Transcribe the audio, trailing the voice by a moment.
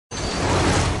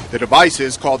The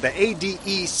devices, called the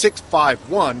ADE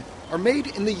 651, are made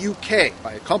in the UK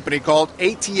by a company called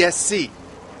ATSC.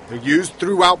 They're used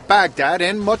throughout Baghdad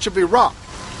and much of Iraq.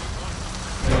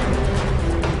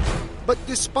 But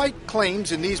despite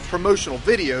claims in these promotional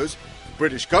videos, the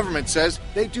British government says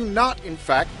they do not, in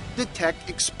fact, detect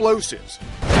explosives.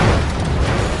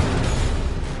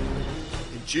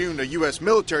 In June, a U.S.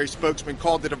 military spokesman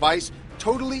called the device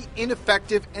totally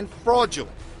ineffective and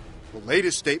fraudulent. The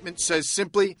latest statement says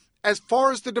simply, as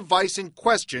far as the device in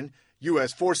question,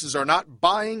 U.S. forces are not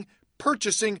buying,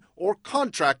 purchasing, or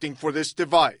contracting for this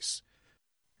device.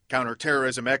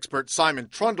 Counterterrorism expert Simon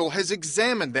Trundle has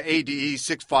examined the ADE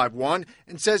 651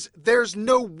 and says there's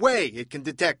no way it can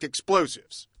detect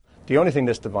explosives. The only thing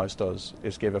this device does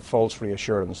is give a false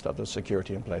reassurance that there's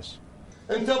security in place.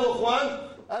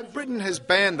 Britain has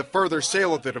banned the further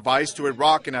sale of the device to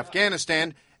Iraq and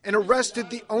Afghanistan and arrested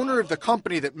the owner of the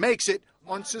company that makes it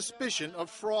on suspicion of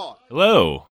fraud.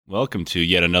 Hello. Welcome to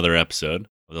yet another episode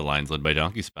of the Lions Led by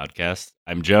Donkeys podcast.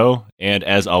 I'm Joe, and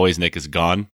as always, Nick is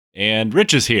gone, and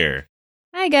Rich is here.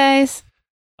 Hi, guys.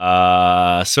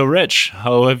 So Rich,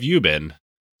 how have you been?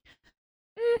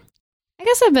 I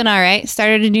guess I've been all right.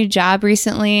 Started a new job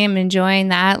recently. I'm enjoying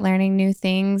that, learning new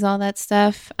things, all that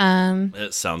stuff.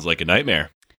 It sounds like a nightmare.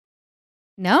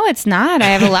 No, it's not. I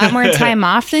have a lot more time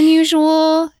off than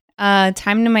usual.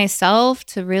 Time to myself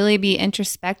to really be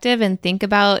introspective and think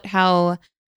about how...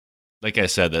 Like I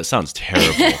said, that sounds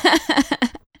terrible.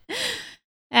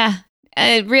 Yeah,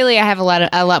 really, I have a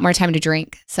lot more time to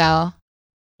drink. So,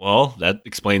 well, that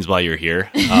explains why you're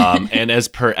here. And as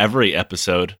per every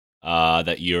episode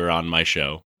that you're on my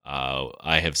show,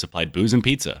 I have supplied booze and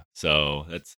pizza. So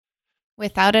that's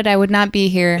without it, I would not be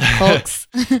here, folks.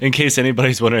 In case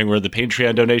anybody's wondering where the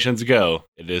Patreon donations go,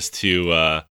 it is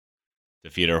to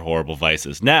defeat our horrible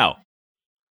vices. Now,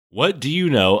 what do you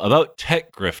know about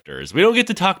tech grifters? We don't get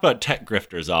to talk about tech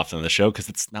grifters often on the show because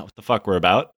it's not what the fuck we're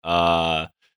about.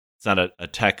 It's not a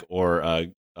tech or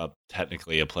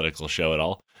technically a political show at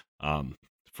all.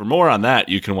 For more on that,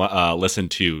 you can listen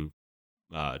to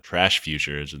Trash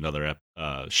Futures, another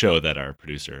show that our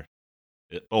producer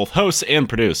both hosts and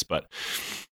produce, but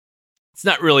it's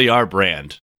not really our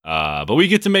brand. But we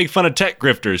get to make fun of tech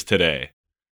grifters today.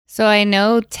 So I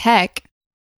know tech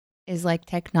is like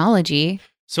technology.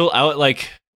 So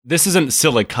this isn't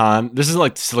Silicon. This isn't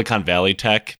like Silicon Valley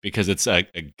tech because it's a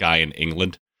guy in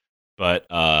England, but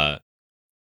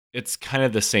it's kind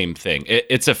of the same thing.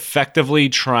 It's effectively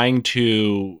trying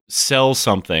to sell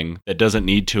something that doesn't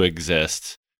need to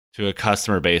exist to a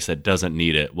customer base that doesn't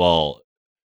need it, while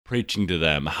preaching to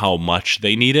them how much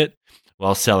they need it,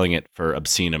 while selling it for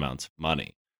obscene amounts of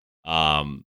money.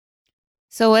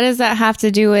 So what does that have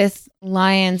to do with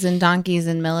lions and donkeys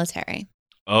and military?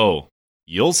 Oh.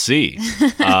 You'll see.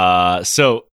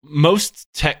 So most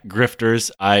tech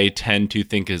grifters I tend to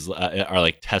think are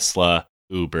like Tesla,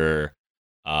 Uber,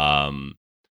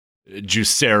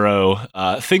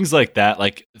 Juicero, things like that.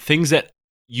 Like things that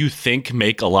you think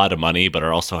make a lot of money, but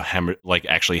are also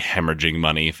actually hemorrhaging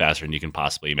money faster than you can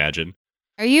possibly imagine.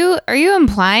 Are you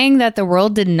implying that the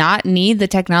world did not need the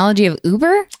technology of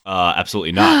Uber?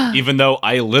 Absolutely not. Even though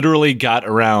I literally got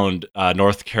around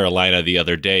North Carolina the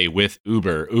other day with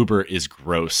Uber. Uber is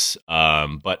gross,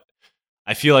 but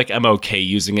I feel like I'm okay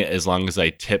using it as long as I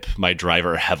tip my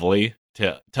driver heavily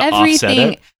to offset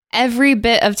it. Every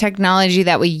bit of technology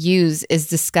that we use is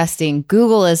disgusting.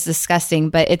 Google is disgusting,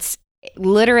 but it's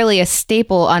literally a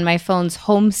staple on my phone's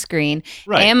home screen.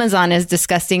 Right. Amazon is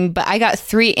disgusting, but I got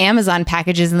 3 Amazon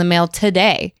packages in the mail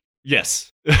today.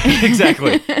 Yes,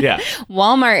 exactly. Yeah.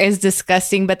 Walmart is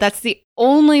disgusting, but that's the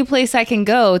only place I can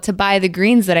go to buy the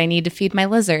greens that I need to feed my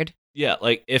lizard. Yeah,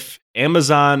 like if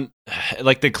Amazon,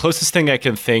 like the closest thing I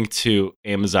can think to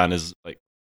Amazon is like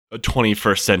a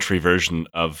 21st century version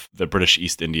of the British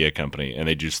East India Company, and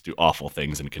they just do awful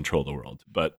things and control the world.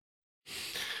 But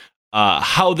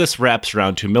how this wraps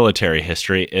around to military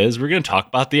history is we're going to talk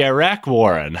about the Iraq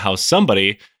War and how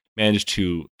somebody managed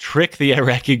to trick the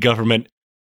Iraqi government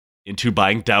into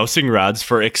buying dowsing rods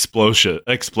for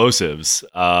explosives.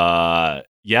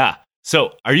 Yeah.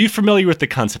 So are you familiar with the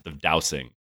concept of dowsing?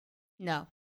 No.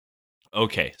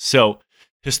 Okay. So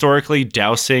historically,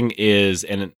 dowsing is,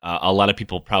 and a lot of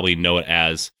people probably know it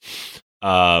as,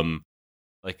 someone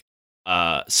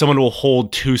will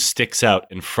hold 2 sticks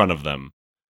out in front of them.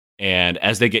 And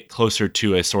as they get closer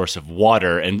to a source of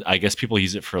water, and I guess people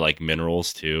use it for like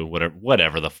minerals too,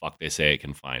 whatever the fuck they say it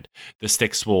can find, the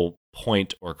sticks will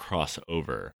point or cross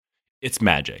over. It's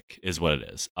magic, is what it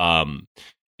is.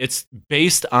 It's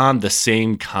based on the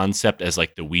same concept as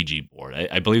like the Ouija board.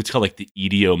 I believe it's called like the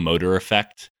idiomotor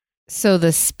effect. So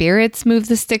the spirits move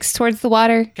the sticks towards the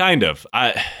water? Kind of.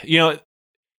 No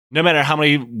matter how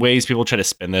many ways people try to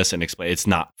spin this and explain, it's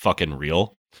not fucking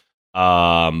real.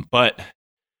 But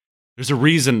there's a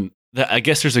reason. I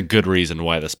guess there's a good reason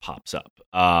why this pops up.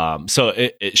 So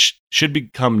it should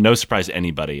become no surprise to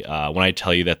anybody when I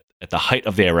tell you that at the height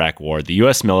of the Iraq War, the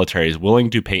U.S. military is willing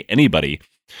to pay anybody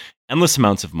endless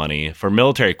amounts of money for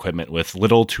military equipment with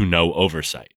little to no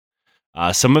oversight.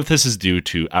 Some of this is due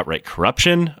to outright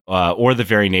corruption or the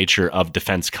very nature of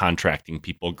defense contracting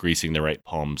people greasing the right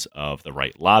palms of the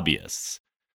right lobbyists.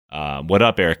 What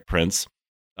up, Eric Prince?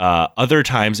 Other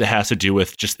times it has to do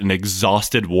with just an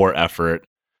exhausted war effort,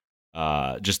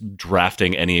 just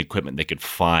drafting any equipment they could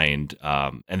find,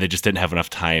 and they just didn't have enough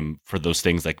time for those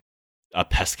things like a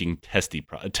testing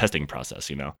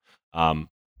process, And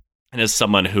as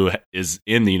someone who is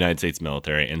in the United States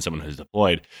military and someone who's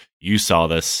deployed, you saw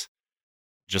this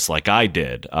just like I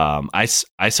did. I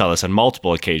saw this on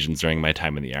multiple occasions during my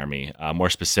time in the Army, more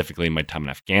specifically my time in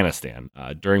Afghanistan.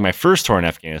 During my first tour in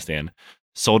Afghanistan,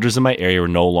 soldiers in my area were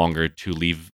no longer to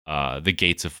leave the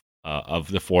gates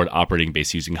of the forward operating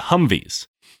base using Humvees.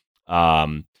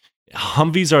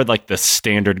 Humvees are like the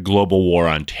standard global war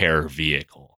on terror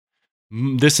vehicle.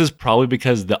 This is probably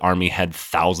because the Army had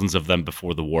thousands of them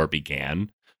before the war began.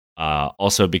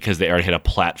 Also because they already had a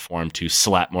platform to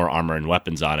slap more armor and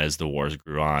weapons on as the wars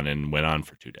grew on and went on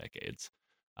for 2 decades.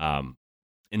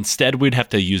 Instead, we'd have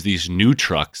to use these new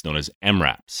trucks known as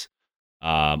MRAPs,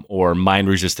 or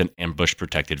mine-resistant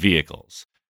ambush-protected vehicles.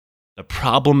 The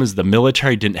problem is the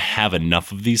military didn't have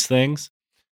enough of these things,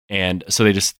 and so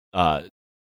they just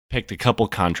picked a couple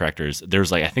contractors.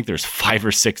 I think there's 5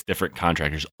 or 6 different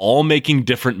contractors, all making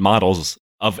different models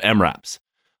of MRAPs,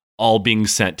 all being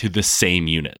sent to the same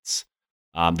units.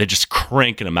 They're just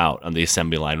cranking them out on the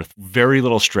assembly line with very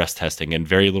little stress testing and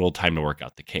very little time to work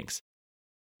out the kinks.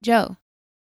 Joe,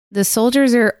 the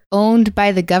soldiers are owned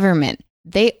by the government.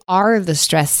 They are the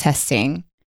stress testing.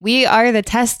 We are the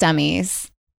test dummies.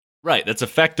 Right. That's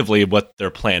effectively what their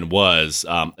plan was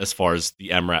as far as the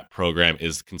MRAP program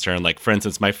is concerned. Like, for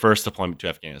instance, my first deployment to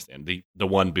Afghanistan, the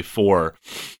one before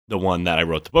the one that I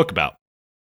wrote the book about,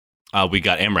 we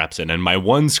got MRAPs in, and my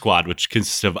one squad, which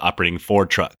consisted of operating 4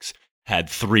 trucks, had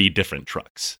 3 different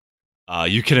trucks.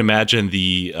 You can imagine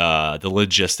the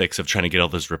logistics of trying to get all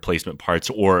those replacement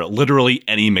parts, or literally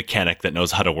any mechanic that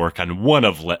knows how to work on one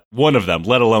of them,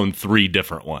 let alone 3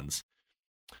 different ones.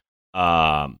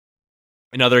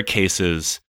 In other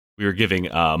cases, we were giving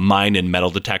mine and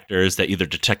metal detectors that either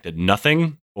detected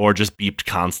nothing or just beeped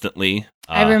constantly.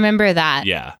 I remember that.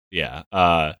 Yeah.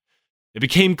 It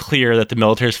became clear that the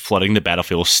military is flooding the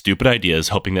battlefield with stupid ideas,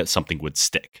 hoping that something would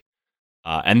stick.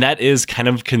 And that is kind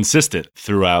of consistent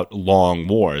throughout long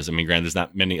wars. I mean, granted, there's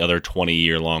not many other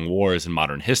 20-year long wars in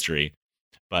modern history,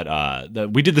 but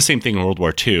we did the same thing in World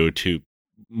War II to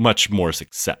much more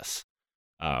success,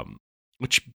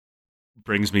 which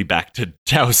brings me back to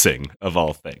dowsing, of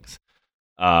all things.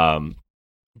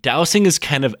 Dowsing is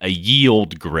kind of a ye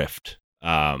old grift,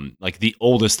 like the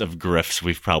oldest of grifts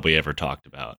we've probably ever talked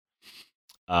about.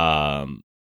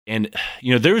 And,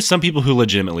 there are some people who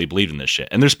legitimately believe in this shit.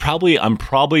 And I'm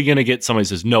probably going to get somebody who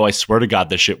says, no, I swear to God,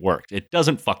 this shit worked. It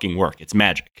doesn't fucking work. It's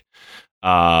magic.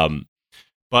 But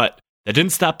that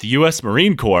didn't stop the U.S.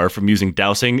 Marine Corps from using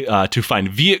dowsing to find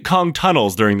Viet Cong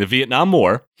tunnels during the Vietnam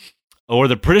War, or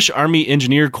the British Army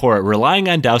Engineer Corps relying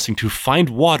on dowsing to find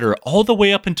water all the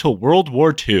way up until World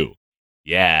War II.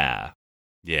 Yeah.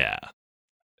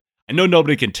 I know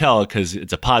nobody can tell because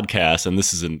it's a podcast and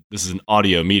this is an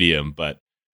audio medium, but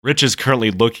Rich is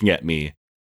currently looking at me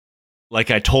like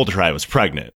I told her I was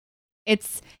pregnant.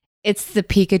 It's the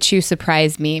Pikachu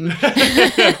surprise meme.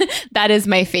 That is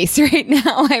my face right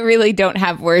now. I really don't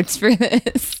have words for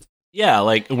this. Yeah,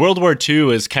 like World War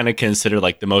II is kind of considered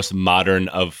like the most modern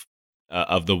of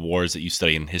the wars that you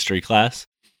study in history class.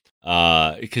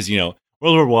 Because, World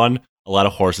War I, a lot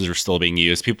of horses were still being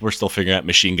used. People were still figuring out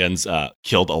machine guns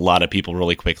killed a lot of people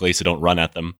really quickly, so don't run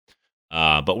at them.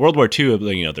 But World War II,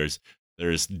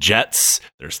 there's jets,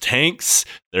 there's tanks,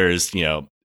 there's,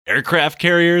 aircraft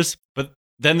carriers, but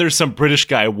then there's some British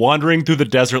guy wandering through the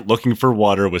desert looking for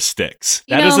water with sticks.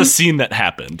 That is a scene that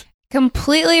happened.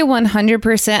 Completely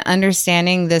 100%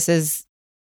 understanding this is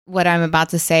what I'm about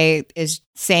to say is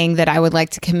saying that I would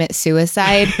like to commit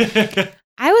suicide.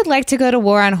 I would like to go to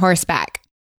war on horseback.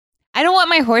 I don't want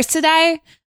my horse to die,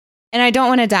 and I don't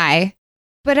want to die.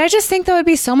 But I just think that would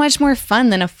be so much more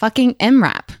fun than a fucking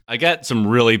MRAP. I got some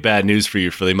really bad news for you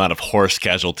for the amount of horse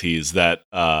casualties that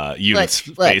units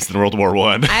faced in World War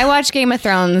I. I watch Game of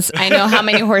Thrones. I know how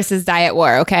many horses die at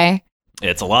war, okay?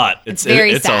 It's a lot. It's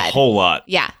very sad. A whole lot.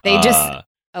 Yeah, they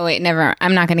Oh, wait, never.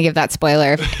 I'm not going to give that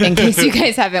spoiler in case you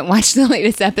guys haven't watched the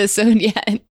latest episode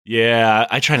yet. Yeah,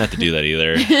 I try not to do that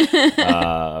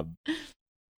either.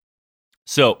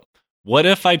 So, what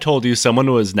if I told you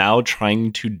someone was now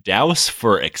trying to douse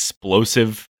for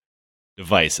explosive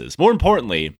devices? More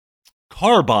importantly,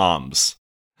 car bombs.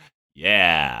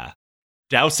 Yeah.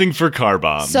 Dousing for car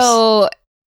bombs. So,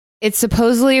 it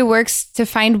supposedly works to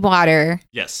find water.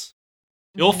 Yes.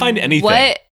 You'll find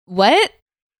anything. What?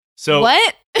 So,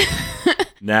 what?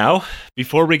 Now,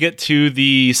 before we get to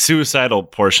the suicidal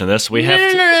portion of this, we have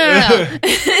to... No.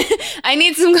 I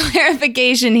need some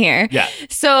clarification here. Yeah.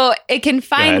 So it can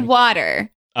find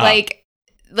water, like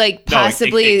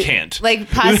possibly. No, it can't. Like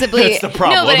possibly. That's the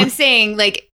problem. No, but I'm saying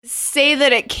say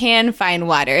that it can find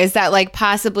water. Is that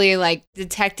possibly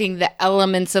detecting the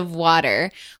elements of water?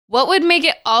 What would make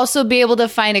it also be able to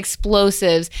find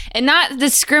explosives and not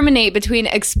discriminate between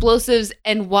explosives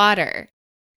and water?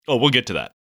 Oh, we'll get to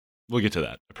that.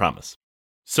 I promise.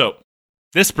 So,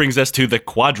 this brings us to the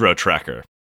Quadro Tracker,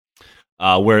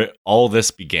 where all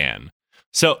this began.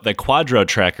 So, the Quadro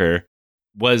Tracker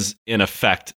was, in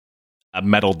effect, a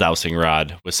metal dowsing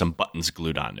rod with some buttons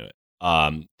glued onto it.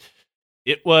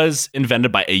 It was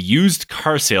invented by a used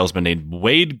car salesman named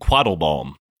Wade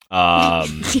Quattlebaum.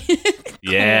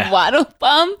 Yeah.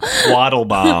 Quattlebaum.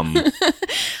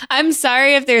 I'm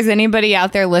sorry if there's anybody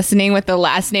out there listening with the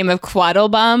last name of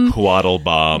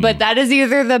Quattlebaum. But that is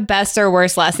either the best or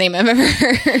worst last name I've ever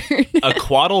heard. A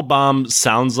Quattlebaum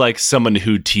sounds like someone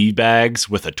who teabags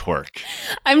with a twerk.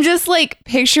 I'm just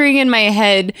picturing in my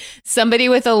head somebody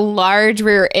with a large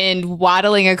rear end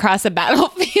waddling across a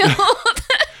battlefield.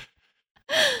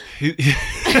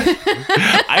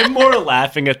 I'm more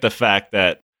laughing at the fact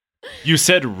that you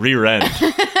said rear end.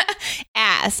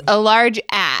 Ass. A large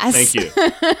ass.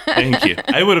 Thank you.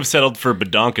 I would have settled for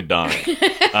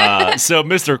badonkadonk. So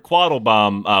Mr.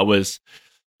 Quattlebaum was,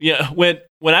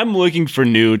 when I'm looking for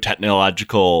new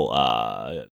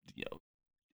technological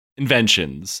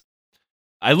inventions,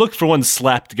 I look for one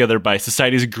slapped together by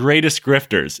society's greatest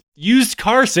grifters, used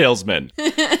car salesmen.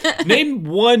 Name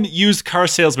one used car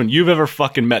salesman you've ever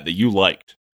fucking met that you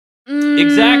liked.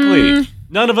 Exactly.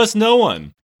 None of us know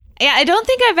one. Yeah, I don't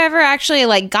think I've ever actually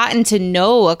gotten to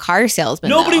know a car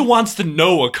salesman. Nobody wants to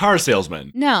know a car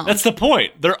salesman. No. That's the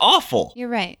point. They're awful. You're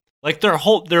right. Their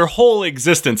whole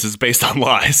existence is based on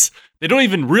lies. They don't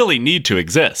even really need to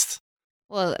exist.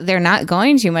 Well, they're not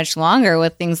going to much longer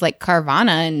with things like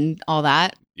Carvana and all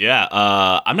that. Yeah,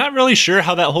 I'm not really sure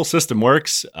how that whole system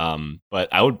works, but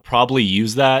I would probably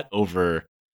use that over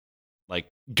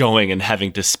going and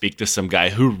having to speak to some guy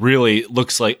who really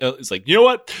looks like it's you know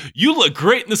what, you look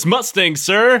great in this Mustang,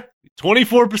 sir.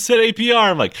 24% APR.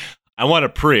 I'm like, I want a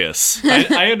Prius.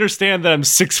 I understand that I'm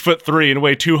 6'3" and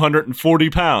weigh 240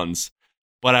 pounds,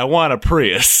 but I want a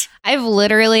Prius. I've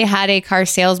literally had a car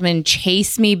salesman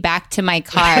chase me back to my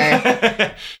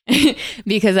car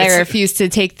because I refused to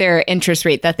take their interest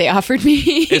rate that they offered me.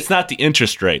 It's not the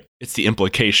interest rate, it's the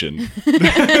implication.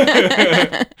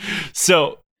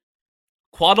 So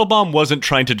Quattlebaum wasn't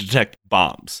trying to detect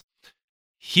bombs.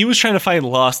 He was trying to find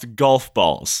lost golf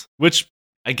balls, which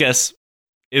I guess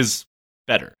is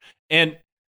better. And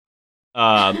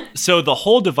so the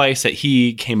whole device that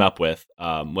he came up with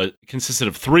consisted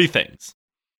of three things.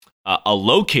 A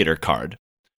locator card,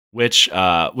 which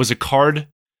was a card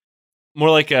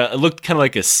more like it looked kind of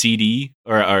like a CD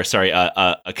or a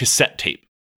cassette tape.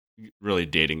 Really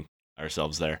dating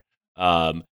ourselves there.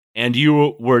 And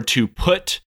you were to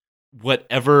put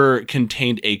whatever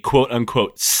contained a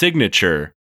quote-unquote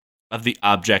signature of the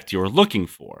object you were looking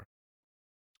for.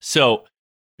 So,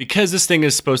 because this thing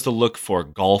is supposed to look for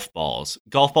golf balls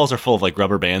are full of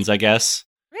rubber bands, I guess.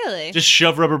 Really? Just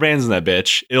shove rubber bands in that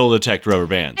bitch. It'll detect rubber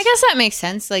bands. I guess that makes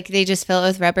sense. They just fill it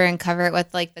with rubber and cover it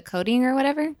with the coating or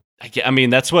whatever. I mean,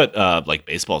 that's what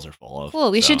baseballs are full of.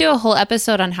 Cool. We should do a whole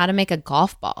episode on how to make a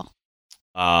golf ball.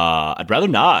 I'd rather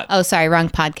not. Oh, sorry, wrong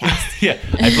podcast. Yeah,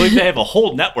 I believe they have a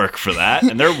whole network for that,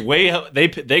 and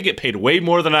they get paid way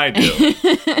more than I do.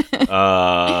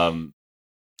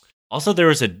 Also, there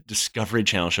was a Discovery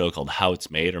Channel show called How It's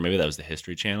Made, or maybe that was the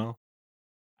History Channel.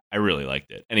 I really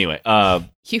liked it. Anyway,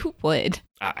 you would.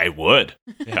 I would.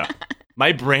 Yeah,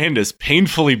 my brand is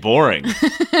painfully boring.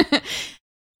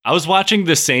 I was watching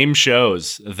the same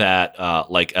shows that a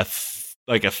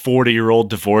 40-year-old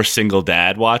divorced single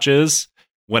dad watches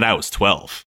when I was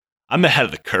 12. I'm ahead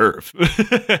of the curve.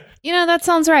 That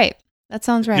sounds right.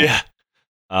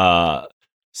 Yeah.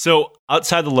 So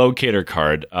outside the locator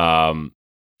card,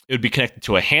 it would be connected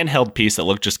to a handheld piece that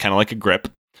looked just kind of like a grip.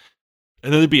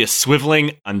 And then there'd be a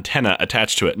swiveling antenna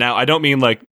attached to it. Now, I don't mean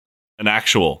an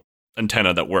actual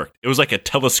antenna that worked. It was like a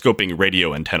telescoping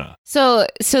radio antenna. So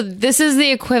this is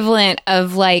the equivalent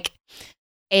of like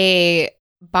a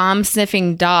bomb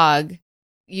sniffing dog.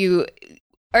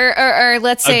 Or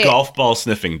let's say a golf ball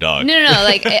sniffing dog. No.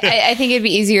 Like I think it'd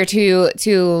be easier to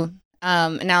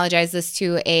analogize this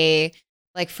to a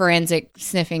like forensic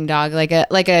sniffing dog, like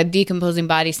a decomposing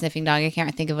body sniffing dog. I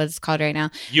can't think of what it's called right now.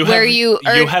 You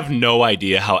have no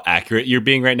idea how accurate you're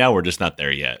being right now. We're just not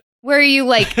there yet. Where you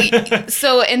like,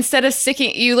 so instead of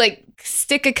you like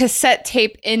stick a cassette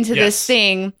tape into this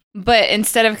thing, but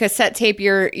instead of cassette tape,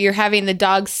 you're having the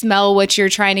dog smell what you're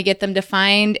trying to get them to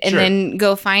find and then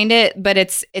go find it. But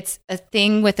it's a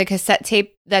thing with a cassette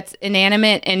tape that's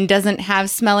inanimate and doesn't have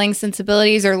smelling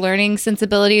sensibilities or learning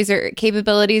sensibilities or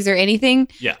capabilities or anything.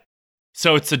 Yeah.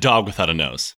 So it's a dog without a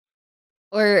nose.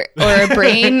 Or a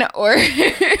brain or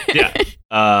yeah.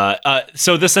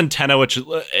 So this antenna, which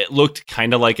it looked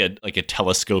kind of like a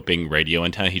telescoping radio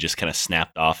antenna, he just kind of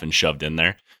snapped off and shoved in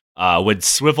there, would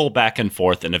swivel back and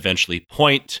forth and eventually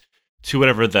point to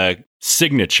whatever the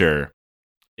signature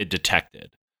it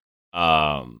detected.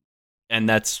 And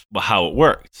that's how it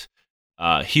worked.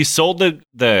 He sold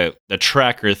the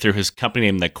tracker through his company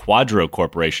named the Quadro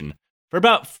Corporation for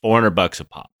about $400 a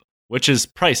pop, which is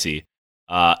pricey.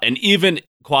 And even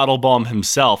Quattlebaum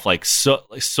himself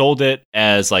sold it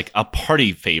as like a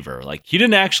party favor. Like he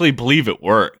didn't actually believe it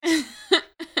worked.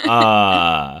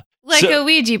 Like a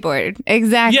Ouija board.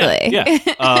 Exactly.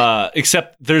 Yeah.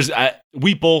 Except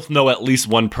we both know at least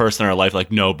one person in our life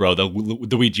like, no, bro, the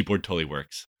Ouija board totally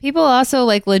works. People also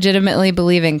like legitimately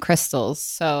believe in crystals.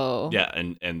 So yeah,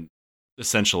 and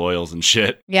essential oils and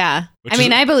shit. Yeah.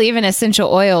 I believe in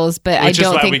essential oils, but I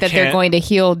don't think that they're going to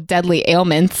heal deadly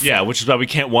ailments. Yeah, which is why we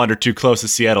can't wander too close to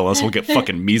Seattle unless we'll get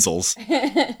fucking measles.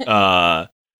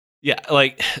 Yeah,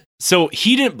 like, so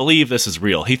he didn't believe this is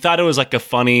real. He thought it was like a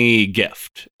funny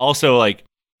gift. Also, like,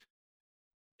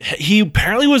 he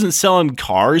apparently wasn't selling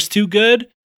cars too good.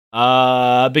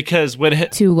 Because when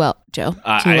too well, Joe.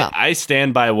 I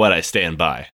stand by what I stand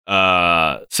by.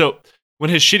 So when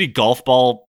his shitty golf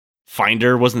ball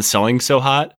finder wasn't selling so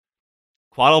hot,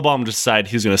 Quattlebaum decided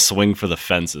he was going to swing for the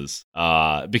fences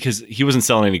because he wasn't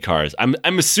selling any cars.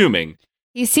 I'm assuming.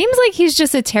 He seems like he's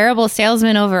just a terrible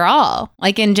salesman overall,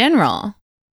 like in general.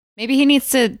 Maybe he needs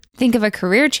to think of a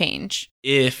career change.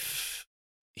 If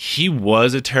he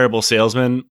was a terrible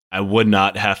salesman, I would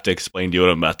not have to explain to you what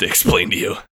I'm about to explain to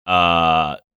you.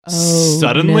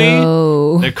 Suddenly,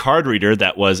 the card reader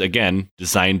that was, again,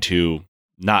 designed to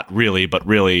not really, but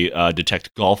really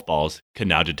detect golf balls, can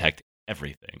now detect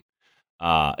everything.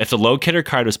 If the locator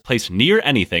card was placed near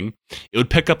anything, it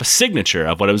would pick up a signature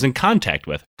of what it was in contact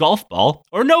with, golf ball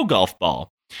or no golf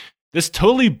ball. This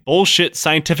totally bullshit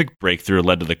scientific breakthrough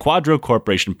led to the Quadro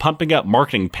Corporation pumping out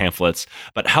marketing pamphlets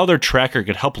about how their tracker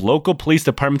could help local police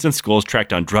departments and schools track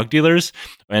down drug dealers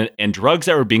and drugs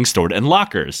that were being stored in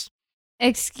lockers.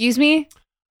 Excuse me?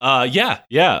 Yeah.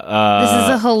 This is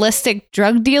a holistic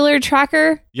drug dealer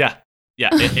tracker? Yeah.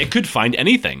 It could find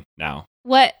anything now.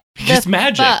 What? It's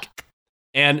magic. Fuck?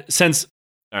 And since,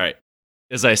 all right,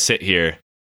 as I sit here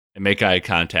and make eye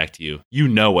contact to you, you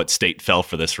know what state fell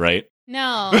for this, right?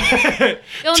 No.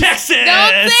 Texas!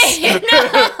 Don't say it,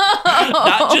 no!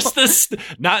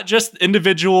 Not just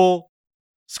individual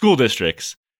school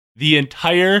districts. The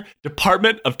entire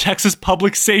Department of Texas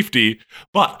Public Safety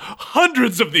bought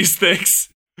hundreds of these things.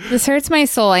 This hurts my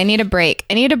soul. I need a break.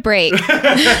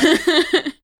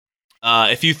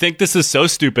 If you think this is so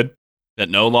stupid that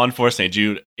no law enforcement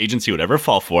agency would ever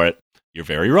fall for it, you're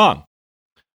very wrong.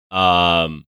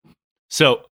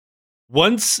 So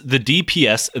once the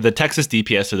DPS, the Texas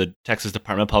DPS, or the Texas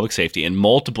Department of Public Safety, and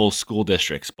multiple school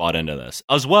districts bought into this,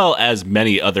 as well as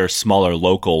many other smaller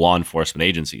local law enforcement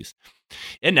agencies,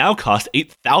 it now costs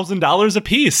 $8,000 a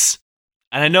piece.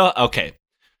 And I know, okay.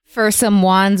 For some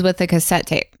wands with a cassette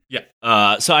tape.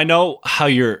 Yeah. So I know how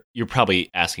you're probably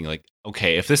asking, like,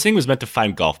 okay, if this thing was meant to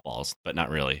find golf balls, but not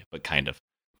really, but kind of,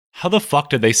 how the fuck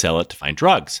did they sell it to find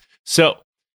drugs? So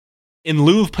in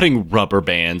lieu of putting rubber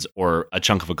bands or a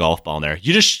chunk of a golf ball in there,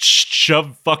 you just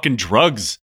shove fucking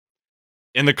drugs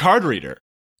in the card reader.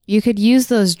 You could use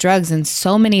those drugs in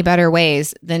so many better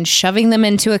ways than shoving them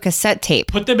into a cassette tape.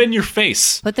 Put them in your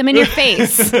face.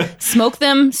 Smoke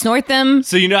them, snort them.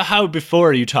 So you know how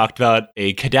before you talked about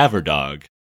a cadaver dog?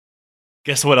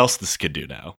 Guess what else this could do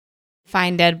now?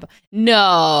 Find dead.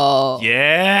 No.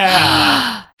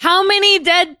 Yeah. How many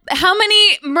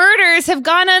murders have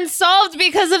gone unsolved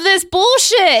because of this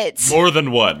bullshit? More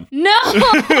than one.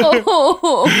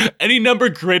 No. Any number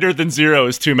greater than 0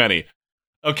 is too many.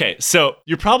 Okay, so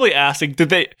you're probably asking,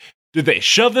 did they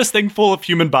shove this thing full of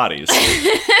human bodies?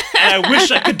 And I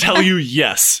wish I could tell you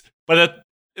yes, but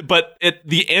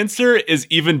the answer is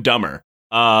even dumber.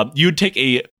 You'd take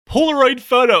a Polaroid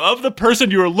photo of the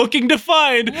person you were looking to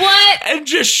find. What? And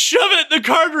just shove it in the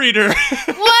card reader.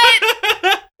 What?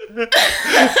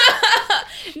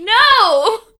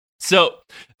 No. So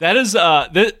that is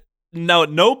now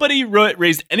nobody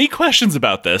raised any questions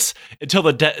about this until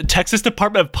the Texas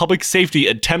Department of Public Safety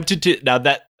attempted to. Now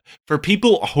that for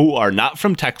people who are not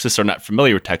from Texas or not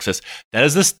familiar with Texas, that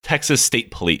is the Texas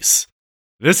State Police.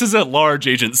 This is a large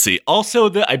agency.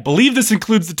 Also, I believe this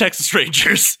includes the Texas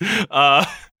Rangers.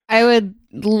 I would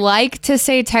like to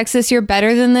say, Texas, you're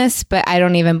better than this, but I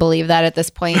don't even believe that at this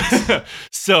point.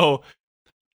 So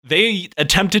they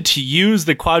attempted to use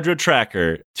the Quadro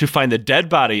tracker to find the dead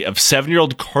body of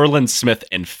 7-year-old Corlin Smith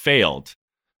and failed.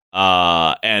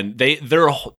 And they're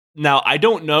now, I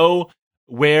don't know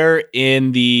where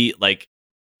in the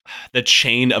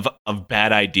chain of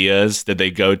bad ideas did they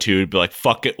go to be like,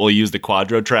 fuck it, we'll use the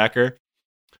Quadro tracker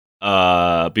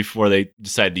before they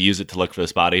decided to use it to look for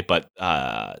this body, but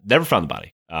never found the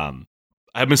body.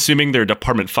 I'm assuming their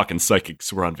department fucking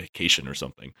psychics were on vacation or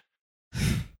something.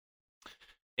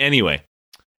 Anyway,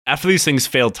 after these things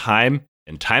failed time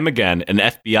and time again, an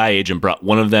FBI agent brought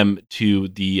one of them to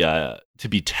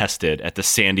be tested at the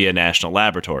Sandia National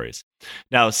Laboratories.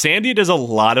 Now, Sandia does a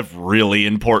lot of really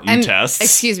important tests.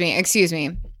 Excuse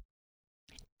me.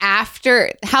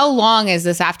 How long is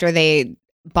this after they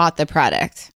bought the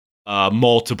product?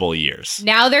 Multiple years.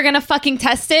 Now they're gonna fucking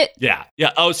test it? Yeah.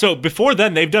 Oh, so before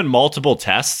then, they've done multiple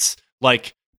tests,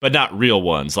 but not real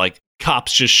ones. Like,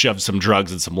 cops just shoved some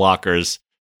drugs in some lockers,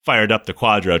 fired up the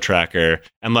Quadro tracker,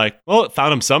 and it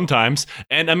found them sometimes.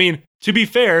 And I mean, to be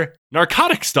fair,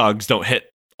 narcotics dogs don't hit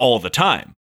all the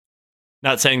time.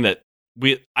 Not saying that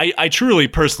I truly,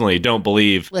 personally don't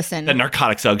believe that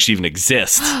narcotics dogs should even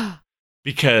exist.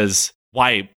 Because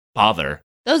why bother?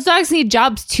 Those dogs need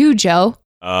jobs too, Joe.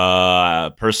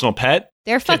 Personal pet?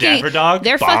 They're fucking cadaver dog?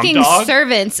 They're fucking dog?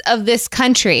 Servants of this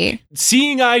country.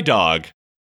 Seeing eye dog.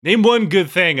 Name one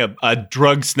good thing a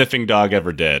drug sniffing dog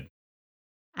ever did.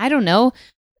 I don't know.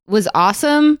 Was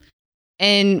awesome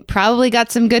and probably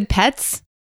got some good pets.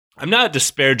 I'm not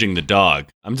disparaging the dog.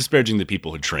 I'm disparaging the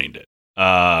people who trained it.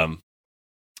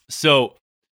 So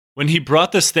when he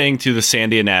brought this thing to the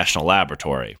Sandia National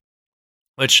Laboratory,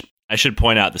 which I should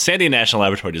point out, the Sandia National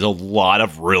Laboratory does a lot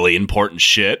of really important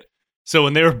shit. So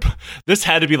when this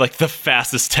had to be the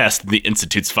fastest test in the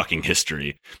Institute's fucking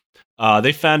history.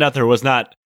 They found out there was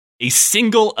not a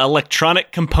single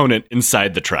electronic component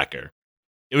inside the tracker.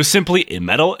 It was simply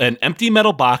an empty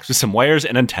metal box with some wires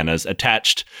and antennas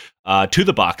attached to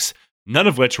the box, none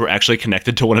of which were actually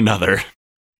connected to one another.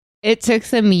 It took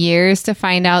them years to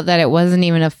find out that it wasn't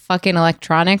even a fucking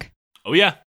electronic. Oh,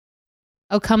 yeah.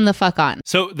 Oh, come the fuck on.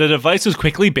 So the device was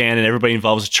quickly banned and everybody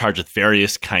involved was charged with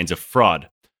various kinds of fraud,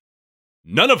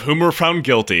 none of whom were found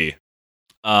guilty.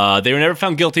 They were never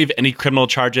found guilty of any criminal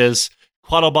charges.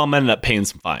 Quattlebaum ended up paying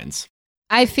some fines.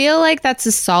 I feel like that's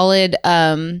a solid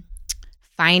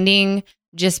finding,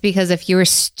 just because if you were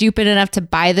stupid enough to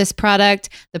buy this product,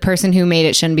 the person who made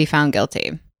it shouldn't be found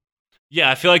guilty. Yeah,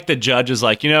 I feel like the judge is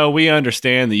like, we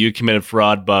understand that you committed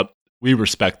fraud, but we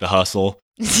respect the hustle.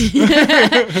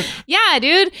 Yeah,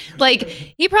 dude.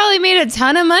 He probably made a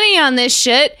ton of money on this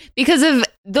shit because of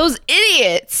those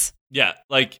idiots. Yeah,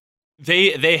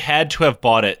 they had to have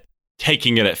bought it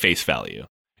taking it at face value.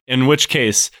 In which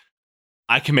case,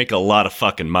 I can make a lot of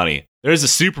fucking money. There's a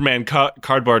Superman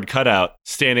cardboard cutout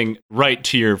standing right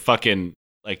to your fucking,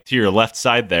 to your left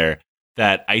side there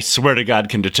that I swear to God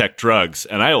can detect drugs,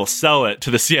 and I will sell it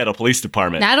to the Seattle Police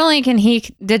Department. Not only can he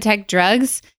detect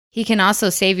drugs, he can also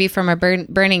save you from a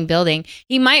burning building.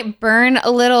 He might burn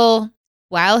a little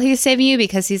while he's saving you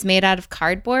because he's made out of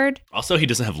cardboard. Also, he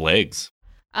doesn't have legs.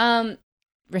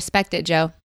 Respect it,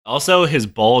 Joe. Also, his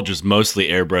bulge is mostly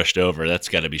airbrushed over. That's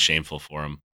got to be shameful for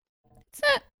him.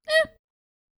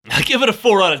 I give it a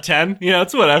 4 out of 10.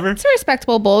 It's whatever. It's a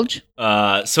respectable bulge.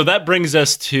 So that brings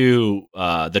us to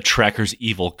the tracker's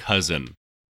evil cousin,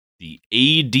 the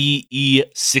ADE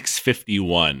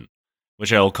 651,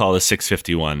 which I will call the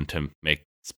 651 to make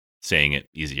saying it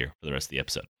easier for the rest of the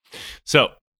episode.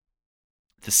 So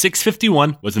the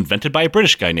 651 was invented by a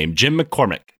British guy named Jim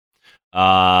McCormick.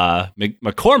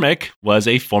 McCormick was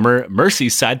a former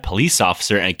Merseyside police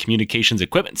officer and communications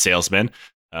equipment salesman.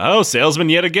 Oh, salesman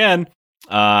yet again.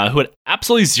 Who had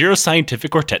absolutely zero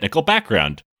scientific or technical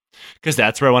background. Because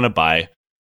that's where I want to buy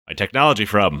my technology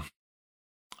from.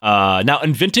 Now,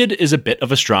 invented is a bit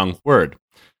of a strong word.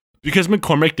 Because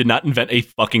McCormick did not invent a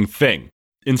fucking thing.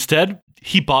 Instead,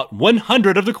 he bought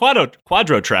 100 of the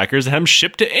Quadro trackers and had them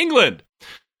shipped to England.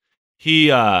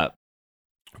 He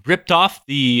ripped off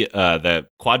the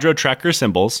Quadro tracker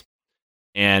symbols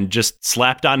and just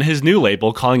slapped on his new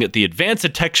label, calling it the Advanced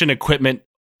Detection Equipment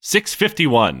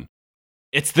 651.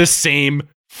 It's the same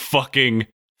fucking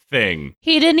thing.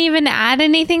 He didn't even add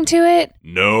anything to it?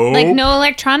 No. Like no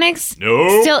electronics?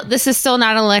 No. This is still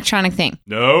not an electronic thing.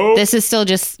 No. This is still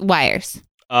just wires.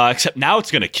 Except now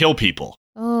it's going to kill people.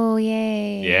 Oh,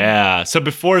 yay. Yeah. So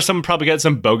before, someone probably got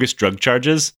some bogus drug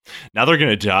charges. Now they're going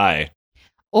to die.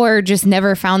 Or just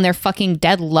never found their fucking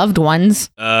dead loved ones.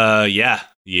 Yeah.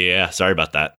 Sorry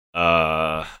about that.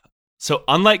 So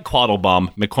unlike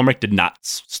Quaddlebomb, McCormick did not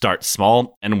start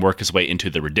small and work his way into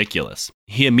the ridiculous.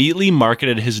 He immediately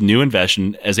marketed his new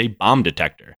invention as a bomb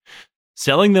detector,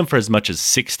 selling them for as much as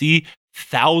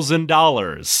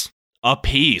 $60,000 a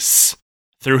piece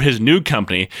through his new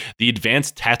company, the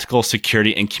Advanced Tactical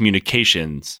Security and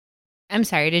Communications. I'm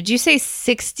sorry, did you say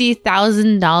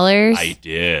 $60,000? I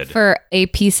did. For a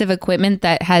piece of equipment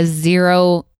that has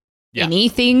zero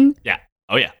anything? Yeah.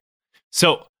 Oh, yeah.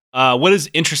 So what is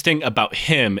interesting about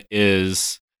him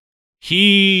is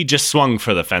he just swung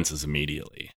for the fences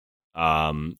immediately.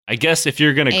 I guess if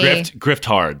you're going to grift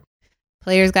hard.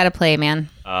 Players got to play, man.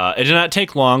 It did not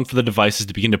take long for the devices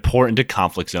to begin to pour into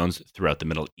conflict zones throughout the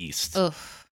Middle East.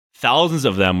 Oof. Thousands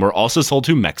of them were also sold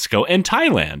to Mexico and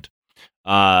Thailand,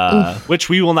 which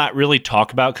we will not really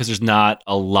talk about because there's not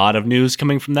a lot of news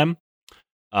coming from them.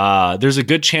 There's a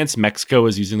good chance Mexico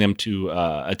is using them to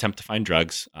attempt to find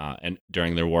drugs and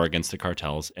during their war against the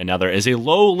cartels. And now there is a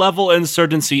low-level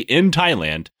insurgency in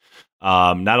Thailand.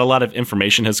 Not a lot of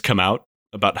information has come out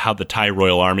about how the Thai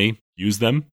Royal Army used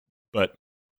them, but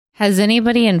has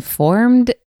anybody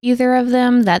informed either of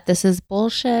them that this is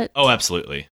bullshit? Oh,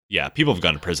 absolutely. Yeah, people have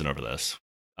gone to prison over this.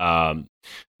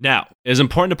 Now, it is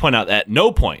important to point out that at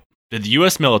no point did the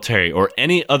U.S. military or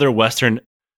any other Western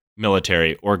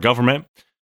military or government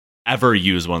ever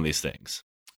use one of these things.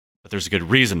 But there's a good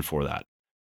reason for that.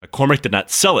 McCormick did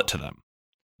not sell it to them.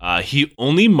 He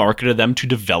only marketed them to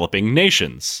developing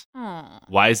nations. Aww.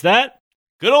 Why is that?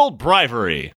 Good old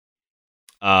bribery.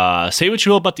 Say what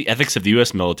you will about the ethics of the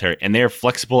U.S. military, and they are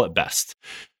flexible at best.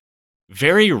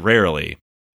 Very rarely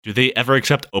do they ever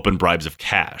accept open bribes of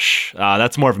cash.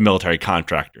 That's more of a military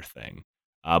contractor thing.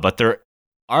 But there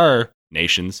are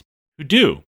nations who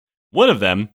do. One of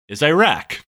them is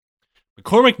Iraq.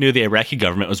 McCormick knew the Iraqi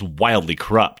government was wildly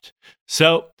corrupt.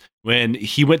 So when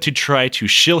he went to try to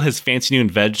shill his fancy new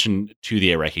invention to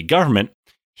the Iraqi government,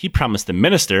 he promised the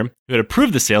minister who had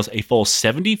approved the sales a full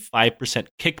 75%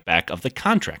 kickback of the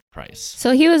contract price.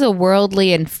 So he was a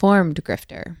worldly informed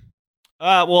grifter.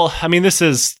 Well, I mean, this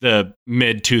is the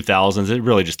mid-2000s. It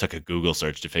really just took a Google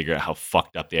search to figure out how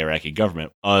fucked up the Iraqi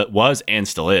government was and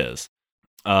still is.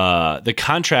 The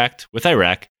contract with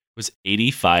Iraq was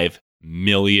 $85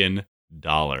 million.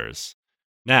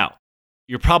 Now,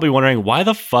 you're probably wondering, why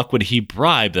the fuck would he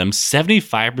bribe them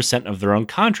 75% of their own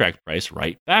contract price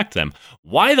right back to them?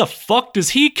 Why the fuck does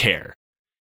he care?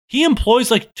 He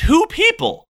employs like 2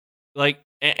 people.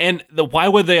 Why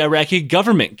would the Iraqi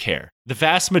government care? The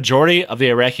vast majority of the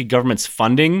Iraqi government's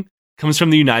funding comes from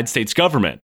the United States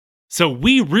government. So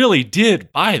we really did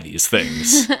buy these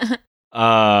things. If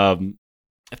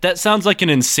that sounds like an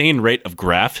insane rate of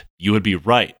graft, you would be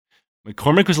right.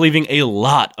 McCormick was leaving a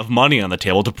lot of money on the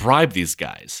table to bribe these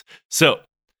guys. So,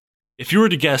 if you were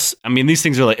to guess, I mean, these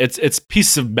things are like, it's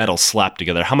pieces of metal slapped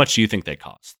together. How much do you think they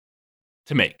cost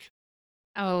to make?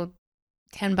 Oh,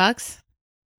 $10?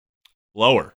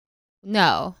 Lower.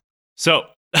 No. So,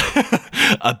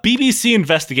 a BBC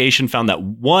investigation found that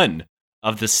one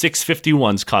of the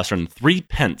 651s cost around 3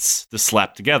 pence to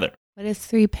slap together. What is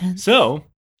 3 pence? So,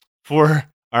 for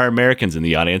our Americans in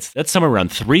the audience, that's somewhere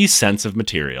around 3 cents of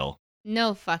material.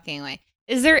 No fucking way.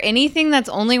 Is there anything that's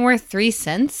only worth 3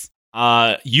 cents?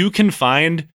 You can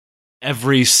find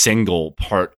every single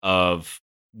part of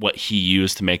what he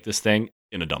used to make this thing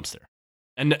in a dumpster.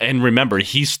 And remember,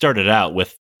 he started out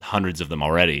with hundreds of them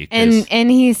already. And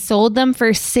he sold them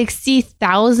for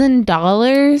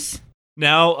 $60,000?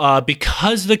 Now,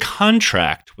 because the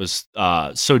contract was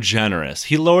so generous,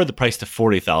 he lowered the price to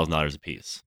 $40,000 a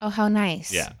piece. Oh, how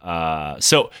nice. Yeah.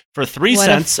 So for 3 what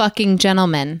cents... What a fucking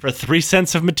gentleman. For 3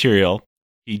 cents of material,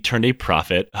 he turned a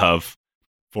profit of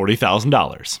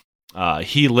 $40,000.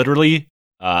 He literally...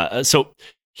 so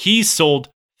he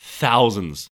sold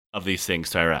thousands of these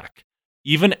things to Iraq.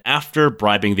 Even after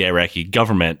bribing the Iraqi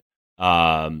government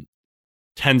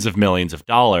tens of millions of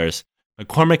dollars,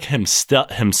 McCormick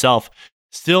himself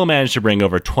still managed to bring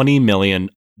over $20 million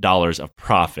of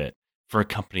profit for a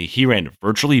company he ran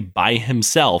virtually by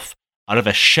himself out of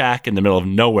a shack in the middle of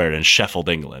nowhere in Sheffield,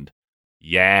 England.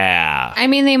 Yeah. I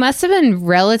mean, they must have been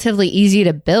relatively easy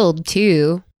to build,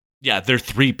 too. Yeah, they're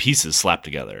 3 pieces slapped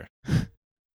together.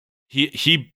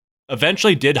 He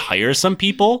eventually did hire some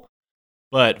people,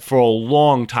 but for a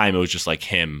long time, it was just like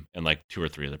him and like 2 or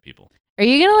 3 other people. Are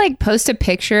you going to like post a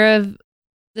picture of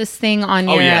this thing on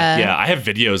your... Yeah. I have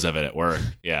videos of it at work.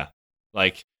 Yeah.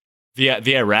 Like the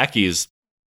Iraqis...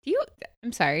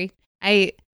 I'm sorry.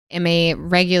 I am a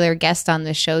regular guest on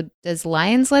this show. Does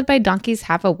Lions Led by Donkeys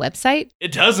have a website?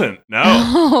 It doesn't. No.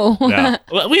 Oh. No.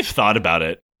 Well, we've thought about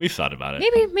it.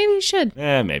 Maybe you should.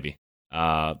 Maybe.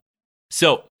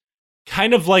 So,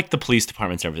 kind of like the police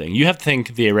departments and everything, you have to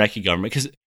think the Iraqi government, because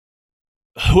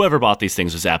whoever bought these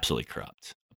things was absolutely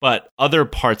corrupt. But other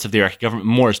parts of the Iraqi government,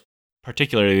 more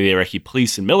particularly the Iraqi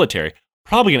police and military,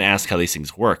 probably going to ask how these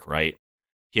things work, right?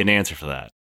 He had an answer for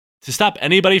that. To stop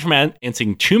anybody from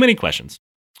answering too many questions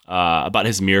about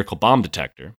his miracle bomb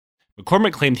detector,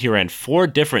 McCormick claimed he ran 4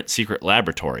 different secret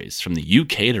laboratories from the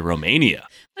UK to Romania.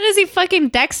 What is he, fucking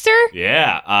Dexter?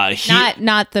 Yeah.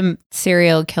 Not the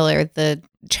serial killer, the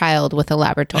child with a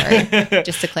laboratory,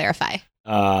 just to clarify.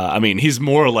 I mean, he's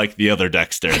more like the other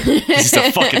Dexter. He's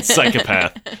a fucking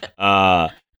psychopath.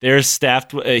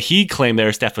 He claimed they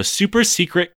were staffed with super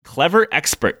secret, clever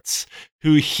experts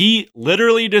who he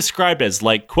literally described as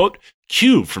like, quote,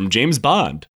 Q from James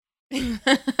Bond.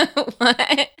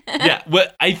 What? Yeah, well,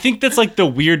 I think that's like the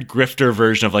weird grifter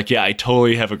version of like, yeah, I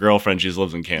totally have a girlfriend. She just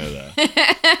lives in Canada.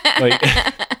 Like,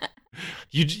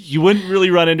 you wouldn't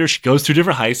really run into her. She goes to a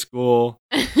different high school.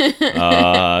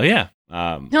 Yeah.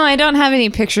 No, I don't have any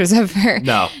pictures of her.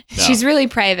 No. She's really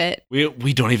private.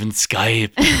 We don't even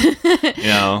Skype. You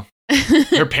know,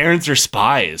 her parents are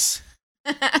spies.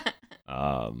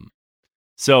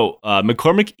 So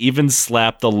McCormick even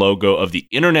slapped the logo of the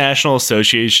International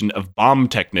Association of Bomb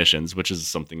Technicians, which is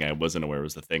something I wasn't aware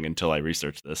was the thing until I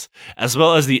researched this, as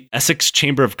well as the Essex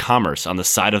Chamber of Commerce on the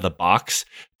side of the box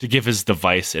to give his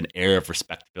device an air of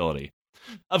respectability.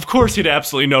 Of course, he'd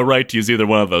absolutely no right to use either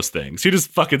one of those things. He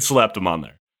just fucking slapped them on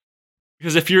there.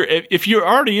 Because if you're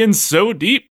already in so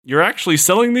deep, you're actually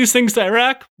selling these things to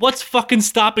Iraq? What's fucking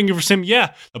stopping you from saying,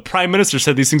 yeah, the prime minister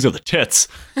said these things are the tits?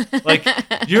 Like,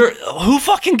 who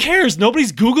fucking cares?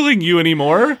 Nobody's Googling you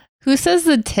anymore. Who says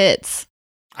the tits?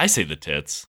 I say the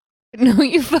tits. No,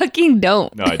 you fucking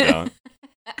don't. No, I don't.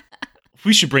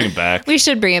 We should bring it back. We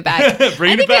should bring it back.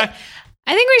 Bring it back.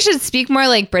 I think we should speak more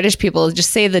like British people. Just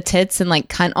say the tits and like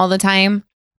cunt all the time.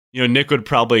 You know, Nick would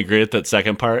probably agree with that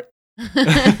second part.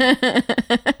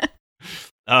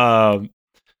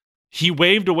 He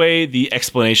waved away the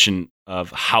explanation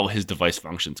of how his device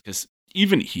functions because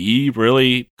even he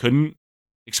really couldn't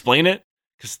explain it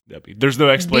because there's no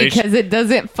explanation. Because it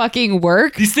doesn't fucking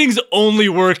work. These things only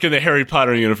work in the Harry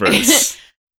Potter universe.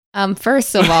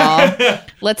 First of all,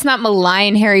 let's not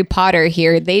malign Harry Potter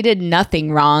here. They did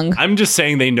nothing wrong. I'm just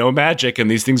saying they know magic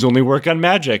and these things only work on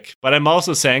magic. But I'm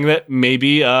also saying that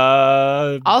maybe...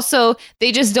 Also,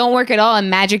 they just don't work at all and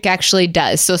magic actually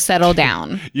does. So settle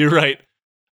down. You're right.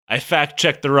 I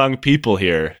fact-checked the wrong people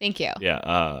here. Thank you.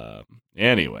 Yeah,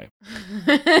 anyway.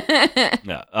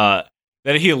 Yeah,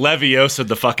 then he Leviosa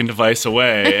the fucking device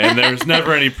away, and there was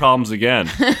never any problems again.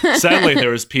 Sadly,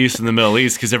 there was peace in the Middle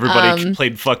East because everybody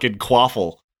played fucking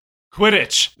quaffle.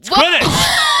 Quidditch! It's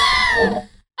Quidditch!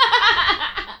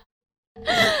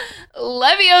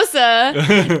 Leviosa!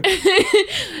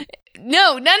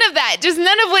 No, none of that. Just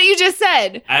none of what you just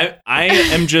said. I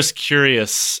am just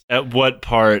curious, at what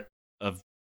part of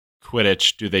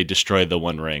Quidditch do they destroy the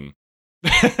One Ring?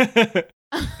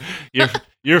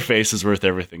 Your face is worth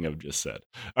everything I've just said.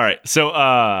 All right,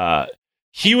 so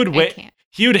he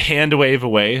would hand wave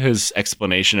away his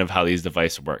explanation of how these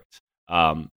devices worked.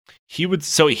 He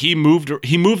moved the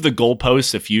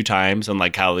goalposts a few times on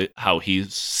like how he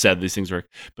said these things work,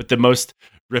 but the most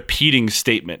repeating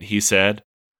statement he said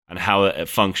on how it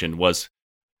functioned was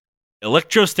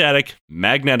electrostatic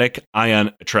magnetic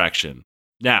ion attraction.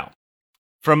 Now,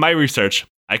 from my research,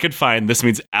 I could find this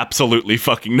means absolutely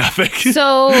fucking nothing.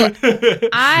 So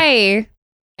I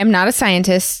am not a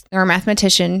scientist nor a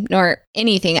mathematician nor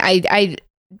anything. I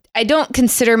don't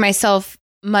consider myself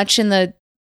much in the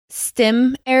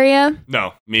STEM area.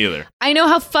 No, me either. I know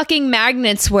how fucking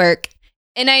magnets work.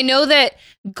 And I know that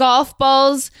golf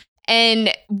balls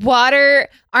and water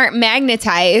aren't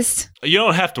magnetized. You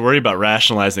don't have to worry about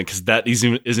rationalizing because that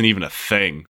isn't even a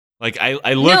thing. Like,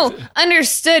 I looked... No,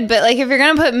 understood, but, like, if you're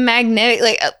going to put magnetic,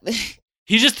 like...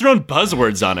 He's just throwing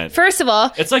buzzwords on it. First of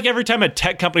all... It's like every time a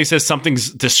tech company says something's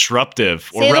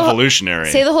disruptive or revolutionary.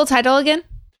 Say the whole title again.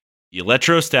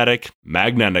 Electrostatic,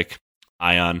 magnetic,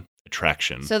 ion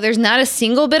attraction. So there's not a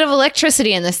single bit of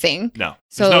electricity in this thing. No.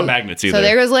 There's no magnets either. So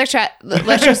there goes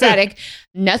electrostatic.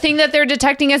 Nothing that they're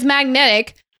detecting as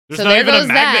magnetic. So there goes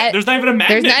that. There's not even a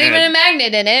magnet. There's not even a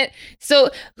magnet in it. So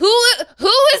who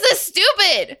is this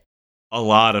stupid? A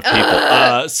lot of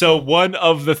people. So one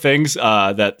of the things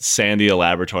that Sandia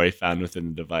Laboratory found within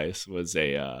the device was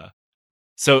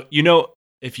so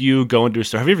if you go into a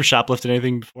store, have you ever shoplifted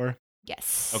anything before?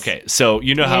 Yes. Okay, so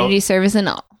you know Community service and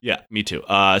all. Yeah, me too.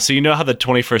 So you know how the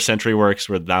 21st century works,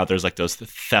 where now there's like those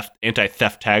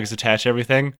anti-theft tags attached to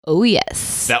everything? Oh,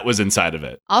 yes. That was inside of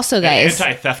it. Also, guys. An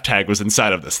anti-theft tag was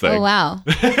inside of this thing. Oh, wow.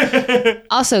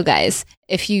 Also, guys,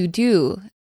 if you do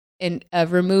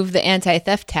remove the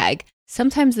anti-theft tag,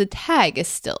 sometimes the tag is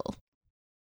still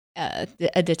a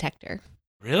detector.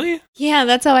 Really? Yeah,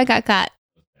 that's how I got caught.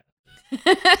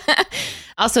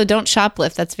 Also, don't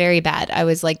shoplift. That's very bad. I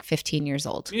was like 15 years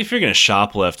old. If you're going to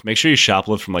shoplift, make sure you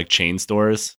shoplift from like chain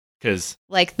stores.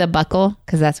 Like the Buckle,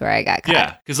 because that's where I got caught.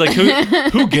 Yeah, because like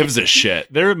who gives a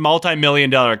shit? They're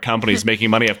multi-million-dollar companies making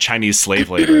money off Chinese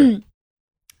slave labor.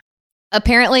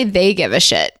 Apparently, they give a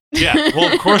shit. Yeah,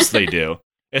 well, of course they do.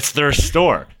 It's their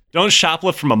store. Don't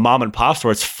shoplift from a mom and pop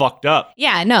store. It's fucked up.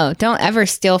 Yeah, no, don't ever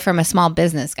steal from a small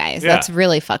business, guys. Yeah. That's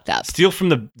really fucked up. Steal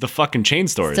from the fucking chain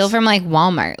stores. Steal from like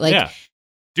Walmart. Like, yeah.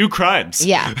 Do crimes.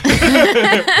 Yeah.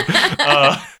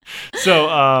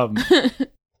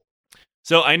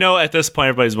 So I know at this point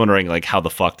everybody's wondering like how the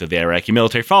fuck did the Iraqi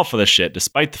military fall for this shit,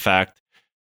 despite the fact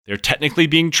they're technically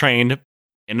being trained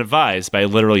and advised by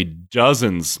literally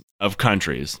dozens of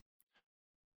countries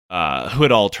who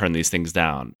had all turned these things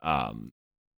down.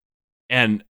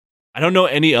 And I don't know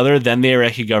any other than the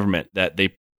Iraqi government that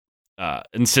they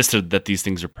insisted that these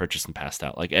things are purchased and passed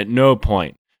out. Like at no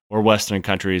point were Western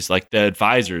countries, like the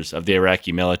advisors of the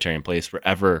Iraqi military in place, were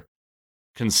ever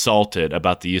consulted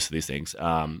about the use of these things.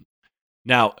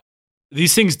 Now,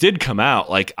 these things did come out.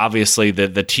 Like obviously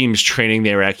the teams training the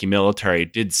Iraqi military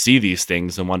did see these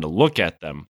things and wanted to look at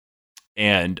them.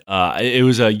 And it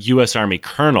was a U.S. Army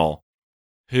colonel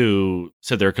who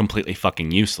said they're completely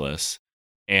fucking useless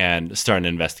and start an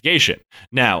investigation.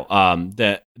 Now,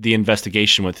 the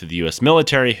investigation went through the U.S.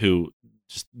 military, who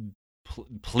just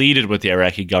pleaded with the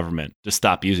Iraqi government to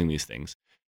stop using these things,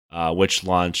 which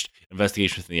launched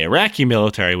investigations within the Iraqi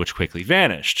military, which quickly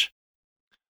vanished.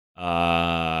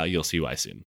 You'll see why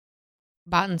soon.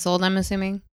 Bought and sold, I'm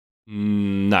assuming?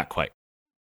 Not quite.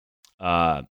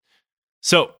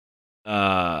 So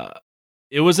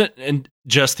it wasn't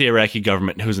just the Iraqi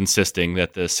government who was insisting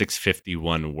that the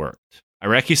 651 worked.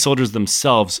 Iraqi soldiers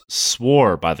themselves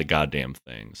swore by the goddamn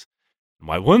things.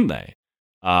 Why wouldn't they?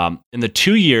 In the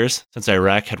 2 years since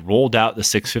Iraq had rolled out the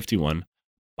 651,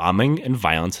 bombing and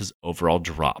violence has overall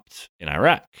dropped in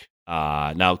Iraq.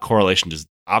 Now, correlation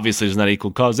obviously does not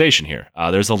equal causation here.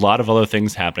 There's a lot of other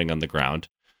things happening on the ground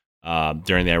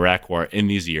during the Iraq War in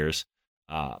these years.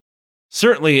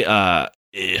 Certainly,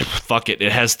 fuck it.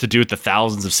 It has to do with the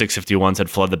thousands of 651s that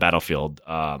fled the battlefield.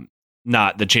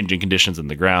 Not the changing conditions on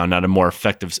the ground, not a more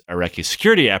effective Iraqi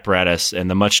security apparatus,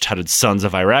 and the much-touted Sons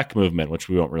of Iraq movement, which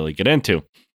we won't really get into.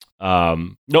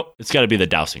 Nope, it's got to be the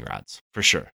dowsing rods, for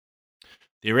sure.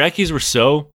 The Iraqis were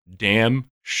so damn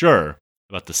sure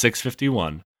about the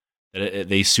 651 that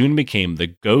they soon became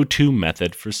the go-to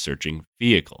method for searching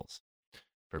vehicles.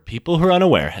 For people who are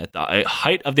unaware, at the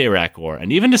height of the Iraq War,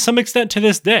 and even to some extent to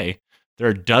this day, there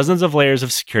are dozens of layers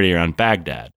of security around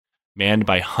Baghdad, manned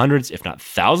by hundreds, if not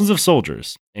thousands of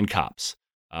soldiers and cops.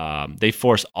 They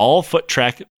force all foot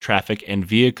traffic and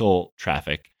vehicle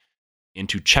traffic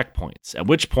into checkpoints, at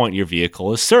which point your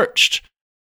vehicle is searched.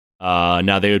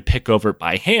 Now, they would pick over it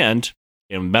by hand,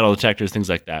 metal detectors, things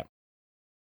like that,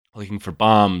 looking for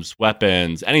bombs,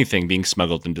 weapons, anything being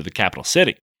smuggled into the capital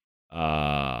city.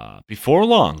 Before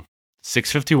long,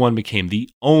 651 became the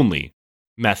only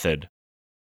method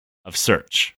of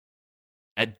search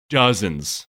at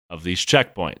dozens of these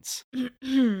checkpoints.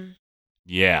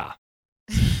 Yeah.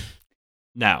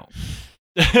 Now,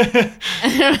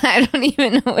 I don't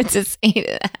even know what to say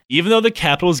to that. Even though the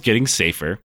capital is getting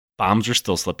safer, bombs are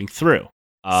still slipping through.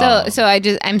 So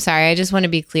I'm sorry. I just want to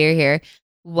be clear here.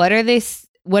 What are they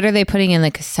putting in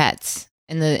the cassettes?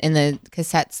 In the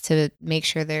cassettes to make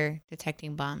sure they're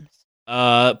detecting bombs?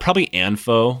 Probably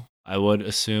ANFO, I would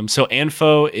assume. So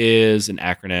ANFO is an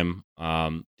acronym.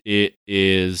 It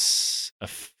is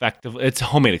it's a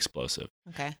homemade explosive.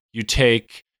 Okay. You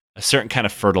take a certain kind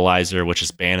of fertilizer, which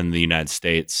is banned in the United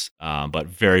States, but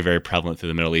very, very prevalent through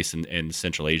the Middle East and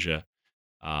Central Asia.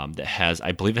 That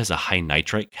I believe it has a high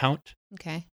nitrate count.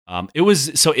 Okay. It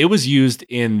was used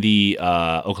in the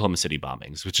Oklahoma City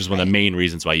bombings, which is one of the main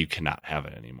reasons why you cannot have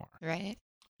it anymore. Right.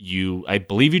 I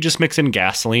believe you just mix in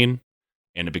gasoline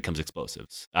and it becomes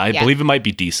explosives. I believe it might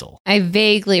be diesel. I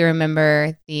vaguely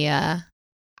remember the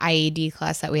IED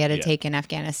class that we had to take in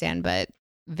Afghanistan, but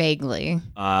vaguely.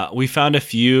 We found a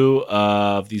few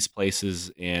of these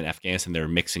places in Afghanistan. They were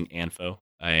mixing ANFO,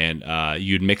 and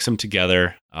you'd mix them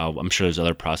together. I'm sure there's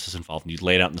other process involved, and you'd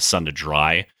lay it out in the sun to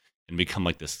dry and become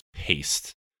like this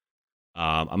paste.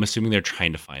 I'm assuming they're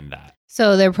trying to find that.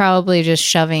 So they're probably just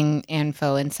shoving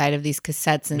ANFO inside of these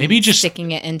cassettes and maybe just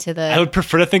sticking it into the... I would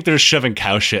prefer to think they're shoving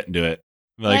cow shit into it.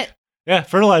 Like, what? Yeah,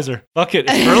 fertilizer. Fuck it.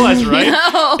 It's fertilizer, right?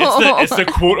 No. It's the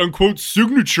quote unquote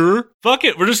signature. Fuck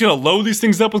it. We're just going to load these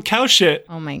things up with cow shit.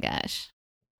 Oh my gosh.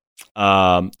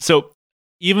 So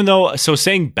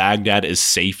saying Baghdad is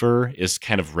safer is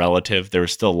kind of relative. There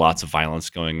was still lots of violence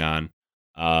going on,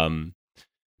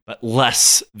 but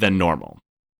less than normal.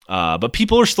 But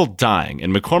people are still dying,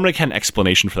 and McCormick had an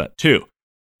explanation for that too.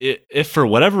 If for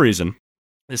whatever reason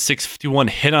the 651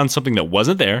 hit on something that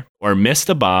wasn't there, or missed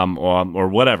a bomb, or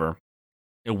whatever,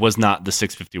 it was not the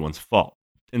 651's fault.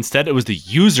 Instead, it was the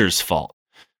user's fault.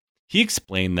 He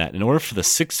explained that in order for the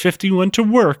 651 to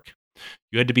work,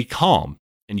 you had to be calm,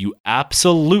 and you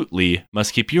absolutely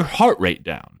must keep your heart rate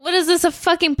down. What is this, a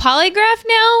fucking polygraph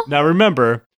now? Now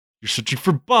remember, you're searching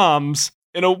for bombs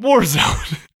in a war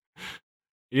zone.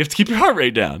 You have to keep your heart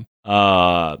rate down.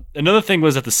 Another thing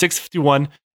was that the 651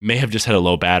 may have just had a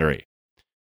low battery.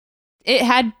 It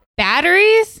had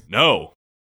batteries? No.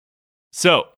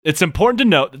 So, it's important to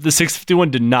note that the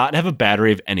 651 did not have a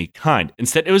battery of any kind.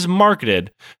 Instead, it was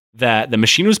marketed that the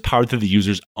machine was powered through the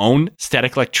user's own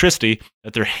static electricity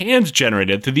that their hands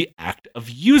generated through the act of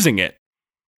using it,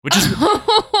 which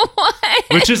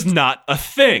is not a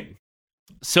thing.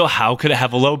 So, how could it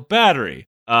have a low battery?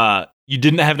 You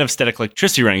didn't have enough static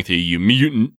electricity running through you,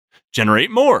 mutant.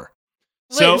 Generate more.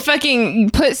 So, wait, fucking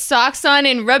put socks on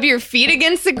and rub your feet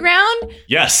against the ground?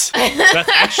 Yes. That's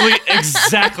actually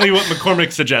exactly what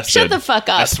McCormick suggested. Shut the fuck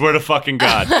up. I swear to fucking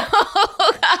God.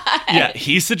 Oh, God. Yeah,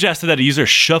 he suggested that a user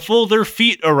shuffle their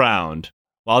feet around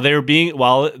while they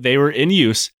were in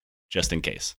use, just in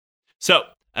case. So,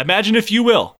 imagine, if you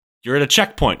will, you're at a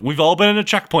checkpoint. We've all been at a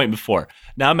checkpoint before.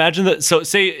 Now imagine that. So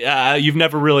say you've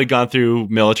never really gone through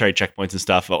military checkpoints and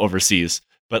stuff overseas.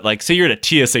 But like, say you're at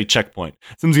a TSA checkpoint.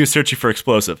 Someone's going to search you for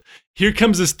explosive. Here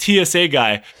comes this TSA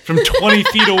guy from 20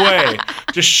 feet away,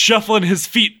 just shuffling his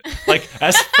feet like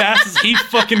as fast as he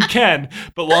fucking can.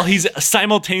 But while he's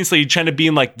simultaneously trying to be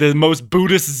in like the most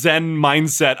Buddhist Zen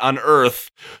mindset on earth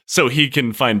so he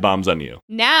can find bombs on you.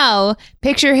 Now,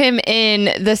 picture him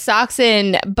in the socks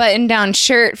and button-down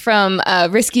shirt from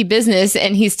Risky Business,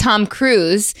 and he's Tom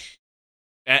Cruise.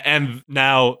 And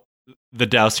now the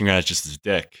dowsing rod is just his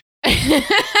dick.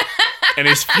 And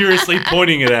he's furiously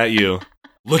pointing it at you,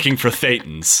 looking for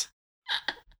Thetans.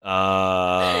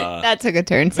 That took a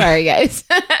turn. Sorry, guys.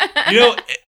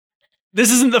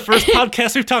 This isn't the first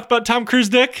podcast we've talked about Tom Cruise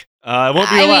dick. It won't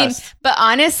be the last. But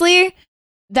honestly,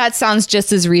 that sounds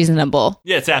just as reasonable.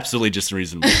 Yeah, it's absolutely just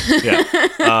reasonable.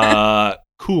 Yeah.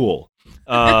 Cool.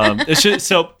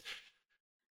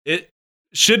 It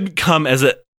should come as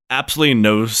absolutely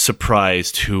no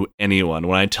surprise to anyone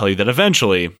when I tell you that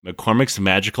eventually McCormick's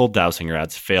magical dowsing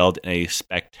rods failed in a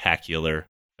spectacular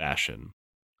fashion.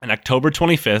 On October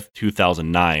 25th,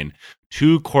 2009,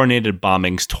 2 coordinated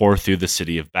bombings tore through the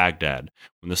city of Baghdad.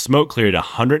 When the smoke cleared,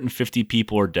 150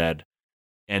 people were dead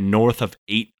and north of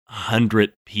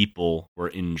 800 people were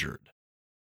injured.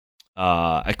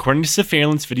 According to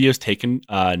surveillance videos taken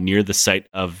near the site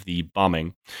of the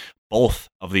bombing, both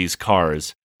of these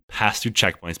cars passed through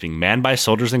checkpoints being manned by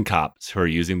soldiers and cops who are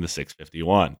using the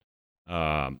 651.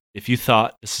 If you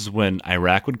thought this is when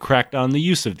Iraq would crack down on the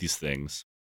use of these things,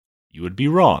 you would be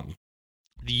wrong.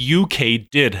 The UK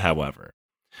did, however.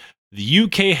 The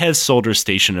UK has soldiers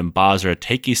stationed in Basra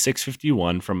take a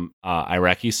 651 from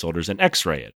Iraqi soldiers and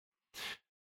x-ray it.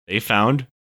 They found,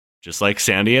 just like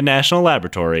Sandia National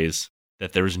Laboratories,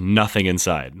 that there was nothing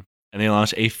inside, and they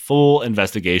launched a full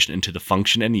investigation into the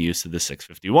function and use of the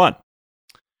 651.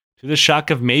 To the shock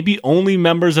of maybe only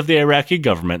members of the Iraqi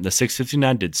government, the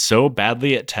 659 did so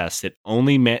badly at tests it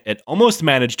almost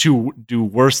managed to do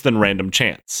worse than random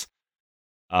chance.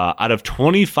 Out of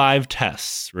 25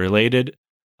 tests related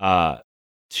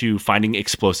to finding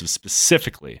explosives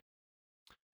specifically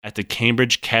at the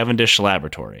Cambridge Cavendish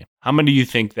Laboratory, how many do you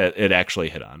think that it actually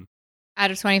hit on?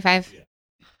 Out of 25?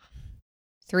 Yeah.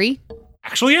 3?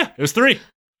 Actually, yeah, it was 3.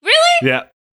 Really? Yeah.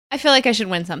 I feel like I should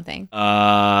win something.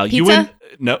 Pizza? You win?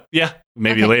 No, yeah,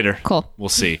 maybe later. Cool. We'll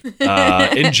see.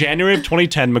 In January of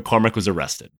 2010, McCormick was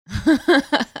arrested.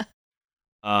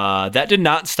 That did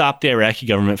not stop the Iraqi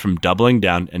government from doubling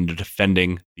down and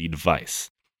defending the device.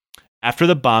 after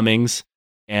the bombings,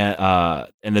 and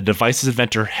the device's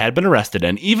inventor had been arrested.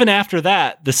 And even after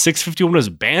that, the 651 was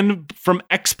banned from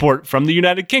export from the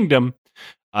United Kingdom.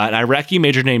 An Iraqi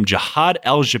major named Jihad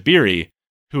al-Jabiri,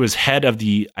 who was head of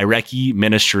the Iraqi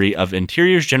Ministry of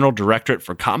Interior's General Directorate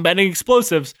for Combating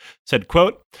Explosives, said,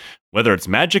 quote, "Whether it's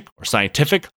magic or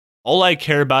scientific, all I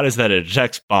care about is that it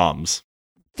detects bombs."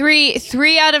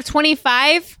 Three out of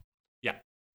 25? Yeah.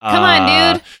 Come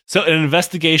on, dude. So an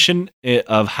investigation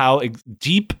of how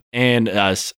deep and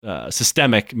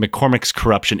systemic McCormick's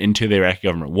corruption into the Iraqi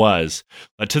government was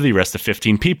led to the arrest of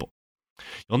 15 people.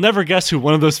 You'll never guess who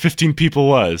one of those 15 people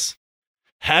was.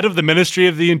 Head of the Ministry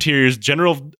of the Interior's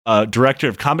General Director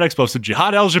of Combat Explosives,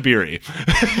 Jihad al-Jabiri.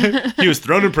 He was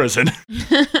thrown in prison.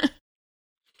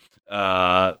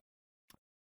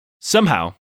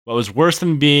 Somehow, what was worse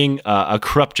than being a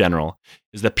corrupt general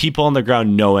is the people on the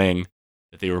ground knowing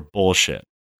that they were bullshit.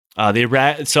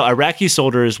 So Iraqi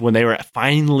soldiers, when they were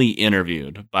finally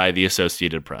interviewed by the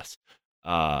Associated Press,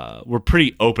 were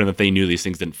pretty open that they knew these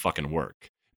things didn't fucking work.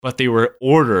 But they were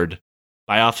ordered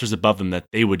by officers above them that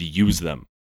they would use them,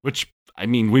 which, I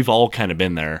mean, we've all kind of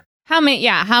been there. How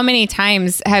many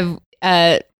times have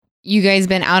you guys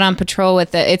been out on patrol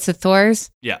with the Thors?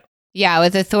 Yeah. Yeah,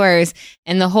 with the Thors.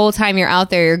 And the whole time you're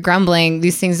out there, you're grumbling,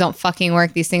 these things don't fucking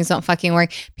work. These things don't fucking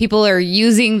work. People are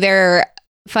using their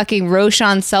fucking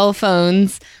Roshan cell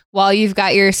phones while you've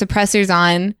got your suppressors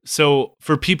on. So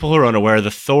for people who are unaware, the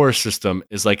Thor system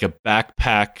is like a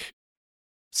backpack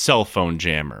cell phone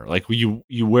jammer. Like you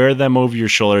wear them over your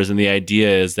shoulders, and the idea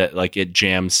is that like it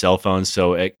jams cell phones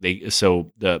so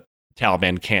the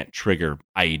Taliban can't trigger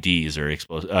IEDs or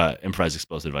improvised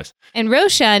explosive device. And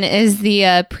Roshan is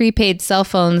the prepaid cell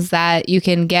phones that you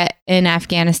can get in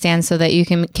Afghanistan so that you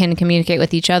can communicate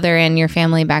with each other and your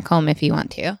family back home if you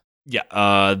want to.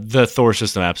 Yeah, the Thor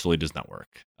system absolutely does not work.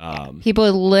 People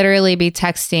would literally be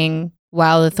texting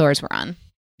while the Thors were on.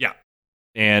 Yeah,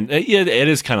 and it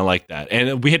is kind of like that.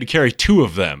 And we had to carry 2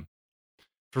 of them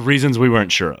for reasons we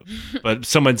weren't sure of. But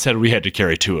someone said we had to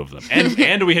carry 2 of them.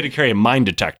 And we had to carry a mine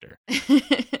detector.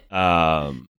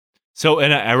 So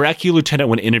an Iraqi lieutenant,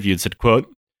 when interviewed, said, quote,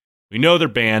 "We know they're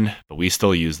banned, but we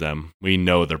still use them. We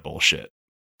know they're bullshit."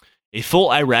 A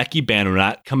full Iraqi ban will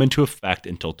not come into effect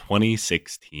until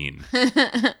 2016.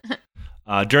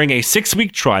 During a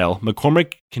 6-week trial,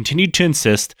 McCormick continued to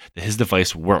insist that his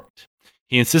device worked.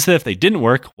 He insisted if they didn't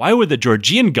work, why would the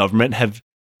Georgian government have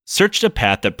searched a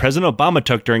path that President Obama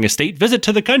took during a state visit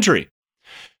to the country?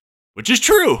 Which is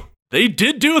true. They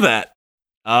did do that.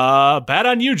 Bad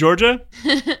on you, Georgia.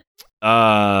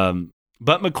 But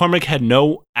McCormick had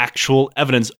no actual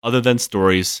evidence other than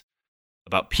stories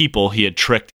about people he had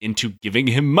tricked into giving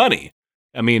him money.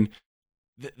 I mean,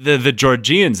 the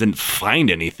Georgians didn't find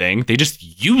anything. They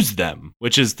just used them,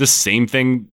 which is the same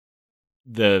thing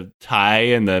the Thai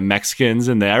and the Mexicans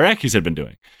and the Iraqis had been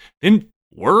doing. They didn't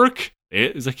work.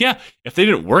 It's like, yeah, if they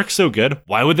didn't work so good,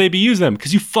 why would they be using them?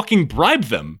 Because you fucking bribed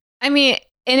them. I mean,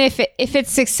 and if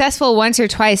it's successful once or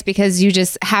twice because you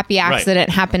just happy accident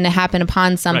happened to happen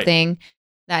upon something,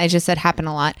 that I just said happen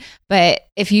a lot. But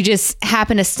if you just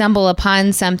happen to stumble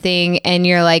upon something and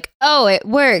you're like, oh, it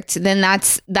worked, then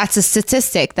that's a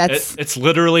statistic. It's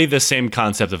literally the same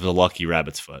concept of the lucky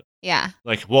rabbit's foot. Yeah.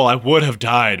 Like, well, I would have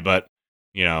died, but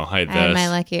I had this. My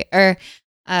lucky I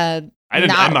had an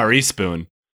MRE spoon.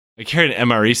 I carried an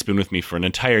MRE spoon with me for an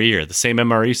entire year, the same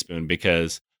MRE spoon,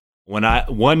 because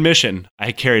one mission,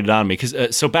 I carried it on me.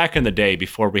 Because so back in the day,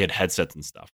 before we had headsets and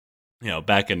stuff,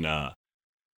 back in,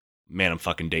 man, I'm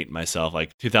fucking dating myself,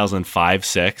 like 2005,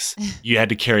 6, you had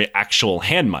to carry actual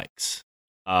hand mics.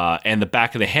 And the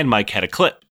back of the hand mic had a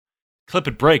clip. Clip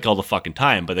would break all the fucking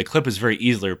time, but the clip was very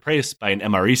easily replaced by an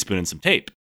MRE spoon and some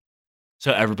tape.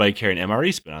 So everybody carried an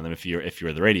MRE spoon on them if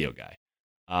you're the radio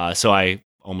guy. So I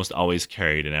almost always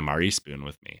carried an MRE spoon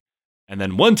with me. And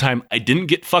then one time I didn't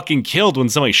get fucking killed when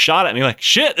somebody shot at me. Like,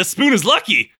 shit, this spoon is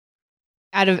lucky.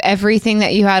 Out of everything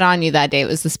that you had on you that day, it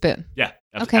was the spoon. Yeah,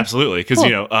 okay. Absolutely. Because,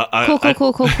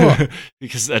 cool. Cool.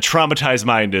 Because a traumatized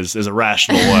mind is a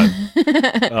rational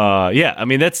one. Yeah, I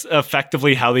mean, that's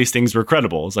effectively how these things were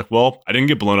credible. It's like, well, I didn't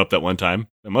get blown up that one time.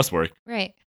 It must work.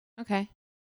 Right. Okay.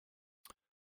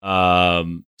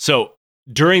 So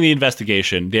during the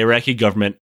investigation, the Iraqi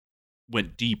government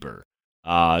went deeper.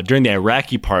 During the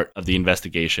Iraqi part of the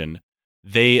investigation,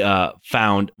 they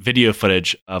found video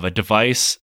footage of a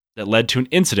device that led to an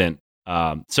incident.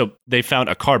 So they found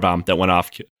a car bomb that went off.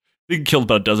 It killed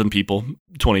about a dozen people,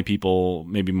 20 people,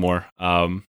 maybe more.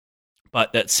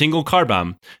 But that single car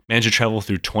bomb managed to travel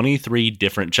through 23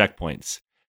 different checkpoints.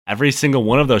 Every single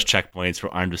one of those checkpoints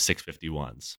were armed with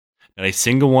 651s. Not a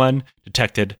single one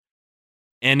detected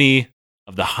any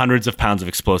of the hundreds of pounds of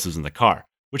explosives in the car,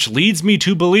 which leads me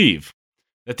to believe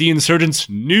that the insurgents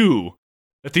knew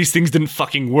that these things didn't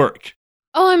fucking work.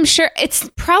 Oh, I'm sure. It's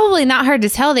probably not hard to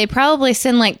tell. They probably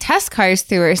send like test cars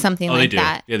through or something like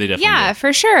that. Yeah, they definitely do.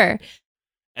 For sure.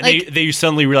 And they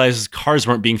suddenly realized cars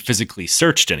weren't being physically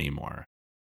searched anymore.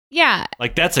 Yeah.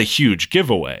 Like, that's a huge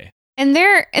giveaway. And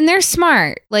they're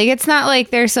smart. Like, it's not like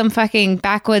they're some fucking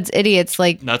backwoods idiots.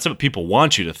 Like, that's what people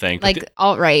want you to think. Like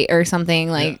alt-right or something.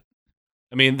 Like,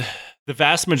 I mean, the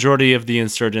vast majority of the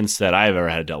insurgents that I've ever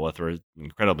had dealt with were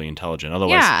incredibly intelligent.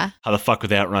 Otherwise, how the fuck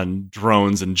would they outrun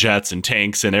drones and jets and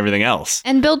tanks and everything else?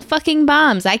 And build fucking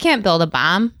bombs. I can't build a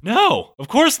bomb. No, of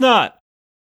course not.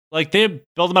 Like, they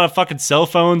build them out of fucking cell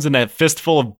phones and a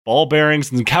fistful of ball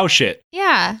bearings and cow shit.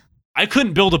 Yeah. I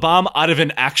couldn't build a bomb out of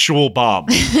an actual bomb.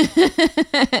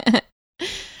 I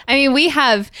mean, we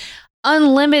have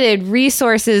unlimited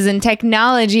resources and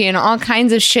technology and all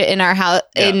kinds of shit in our house,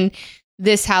 in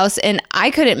this house, and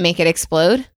I couldn't make it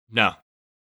explode. No.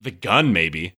 The gun,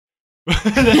 maybe.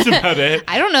 That's about it.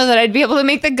 I don't know that I'd be able to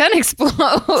make the gun explode.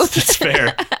 That's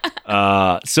fair.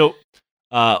 So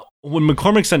when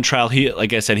McCormick's on trial,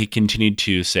 like I said, he continued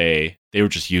to say they were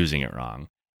just using it wrong.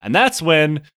 And that's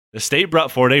when the state brought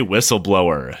forward a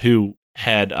whistleblower who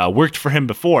had worked for him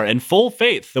before. In full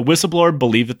faith, the whistleblower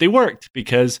believed that they worked,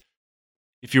 because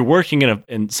if you're working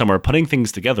in somewhere putting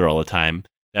things together all the time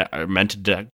that are meant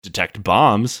to detect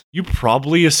bombs, you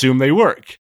probably assume they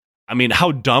work. I mean,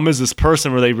 how dumb is this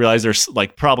person where they realize they're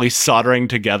like probably soldering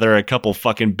together a couple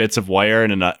fucking bits of wire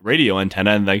and a radio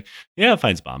antenna and like, yeah, it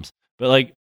finds bombs. But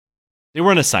like, they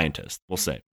weren't a scientist, we'll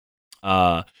say.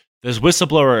 This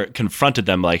whistleblower confronted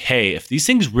them like, hey, if these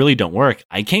things really don't work,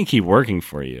 I can't keep working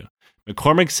for you.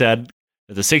 McCormick said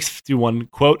that the 651,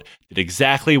 quote, did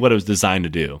exactly what it was designed to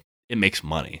do. It makes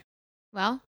money.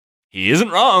 Well, he isn't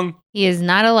wrong. He is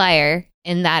not a liar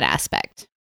in that aspect.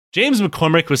 James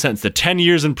McCormick was sentenced to 10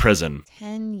 years in prison.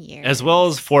 10 years. As well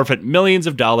as forfeit millions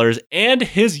of dollars and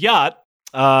his yacht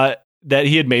that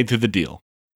he had made through the deal.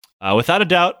 Without a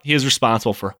doubt, he is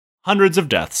responsible for hundreds of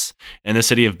deaths in the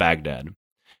city of Baghdad.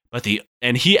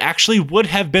 And he actually would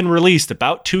have been released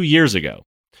about 2 years ago.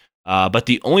 But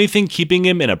the only thing keeping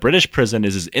him in a British prison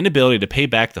is his inability to pay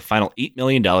back the final $8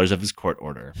 million of his court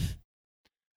order.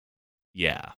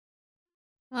 Yeah.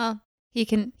 Well, he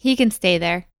can stay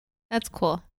there. That's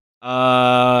cool.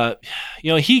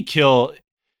 He killed.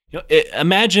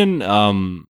 Imagine,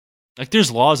 like,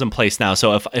 there's laws in place now.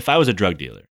 So if I was a drug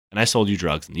dealer and I sold you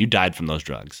drugs and you died from those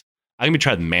drugs, I can be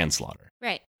tried with manslaughter.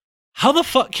 Right. How the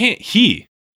fuck can't he?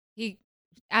 He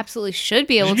absolutely should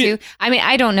be able to. I mean,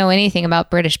 I don't know anything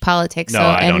about British politics, so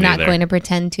I'm not going to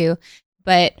pretend to.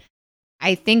 But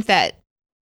I think that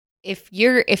if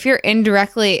you're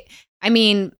indirectly, I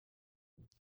mean,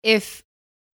 if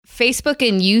Facebook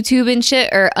and YouTube and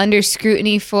shit are under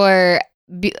scrutiny for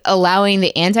allowing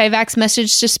the anti-vax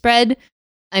message to spread,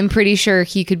 I'm pretty sure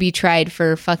he could be tried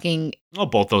for fucking. Well,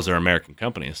 both those are American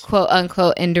companies, quote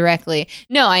unquote, indirectly.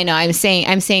 No, I know. I'm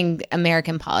saying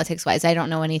American politics wise. I don't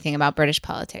know anything about British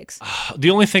politics. The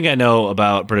only thing I know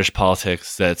about British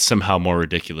politics that's somehow more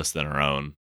ridiculous than our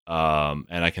own,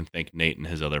 and I can thank Nate and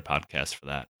his other podcast for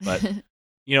that. But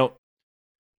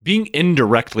being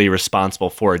indirectly responsible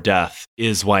for a death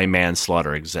is why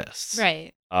manslaughter exists,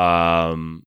 right?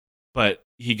 But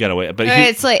he got away. But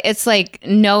it's like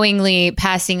knowingly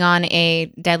passing on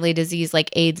a deadly disease like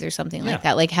AIDS or something like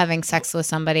that, like having sex with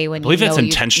somebody when I believe that's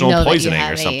intentional poisoning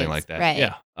or something AIDS. like that. Right.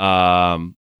 Yeah.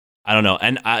 I don't know.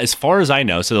 And as far as I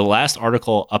know, so the last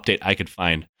article update I could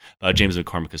find about James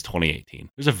McCormick is 2018.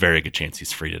 There's a very good chance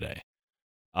he's free today.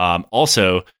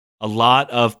 Also, a lot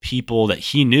of people that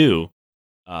he knew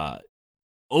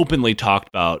openly talked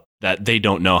about that they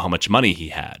don't know how much money he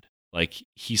had. Like,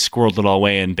 he squirreled it all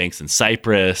away in banks in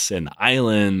Cyprus and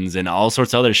islands and all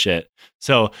sorts of other shit.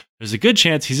 So there's a good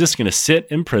chance he's just going to sit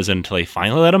in prison until they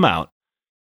finally let him out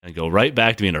and go right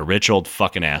back to being a rich old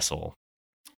fucking asshole.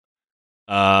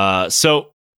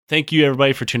 So thank you,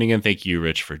 everybody, for tuning in. Thank you,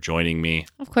 Rich, for joining me.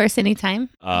 Of course, anytime.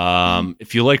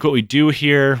 If you like what we do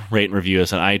here, rate and review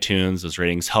us on iTunes. Those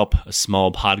ratings help a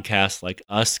small podcast like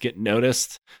us get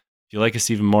noticed. If you like us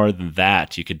even more than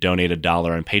that, you could donate $1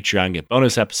 on Patreon, get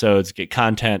bonus episodes, get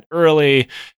content early,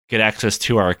 get access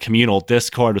to our communal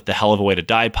Discord with the Hell of a Way to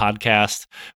Die podcast,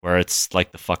 where it's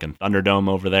like the fucking Thunderdome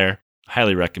over there.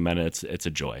 Highly recommend it. It's a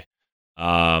joy.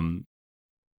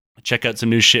 Check out some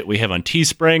new shit we have on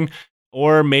Teespring,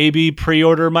 or maybe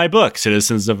pre-order my book,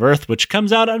 Citizens of Earth, which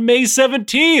comes out on May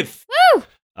 17th. Woo!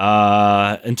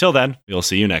 Until then, we'll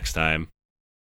see you next time.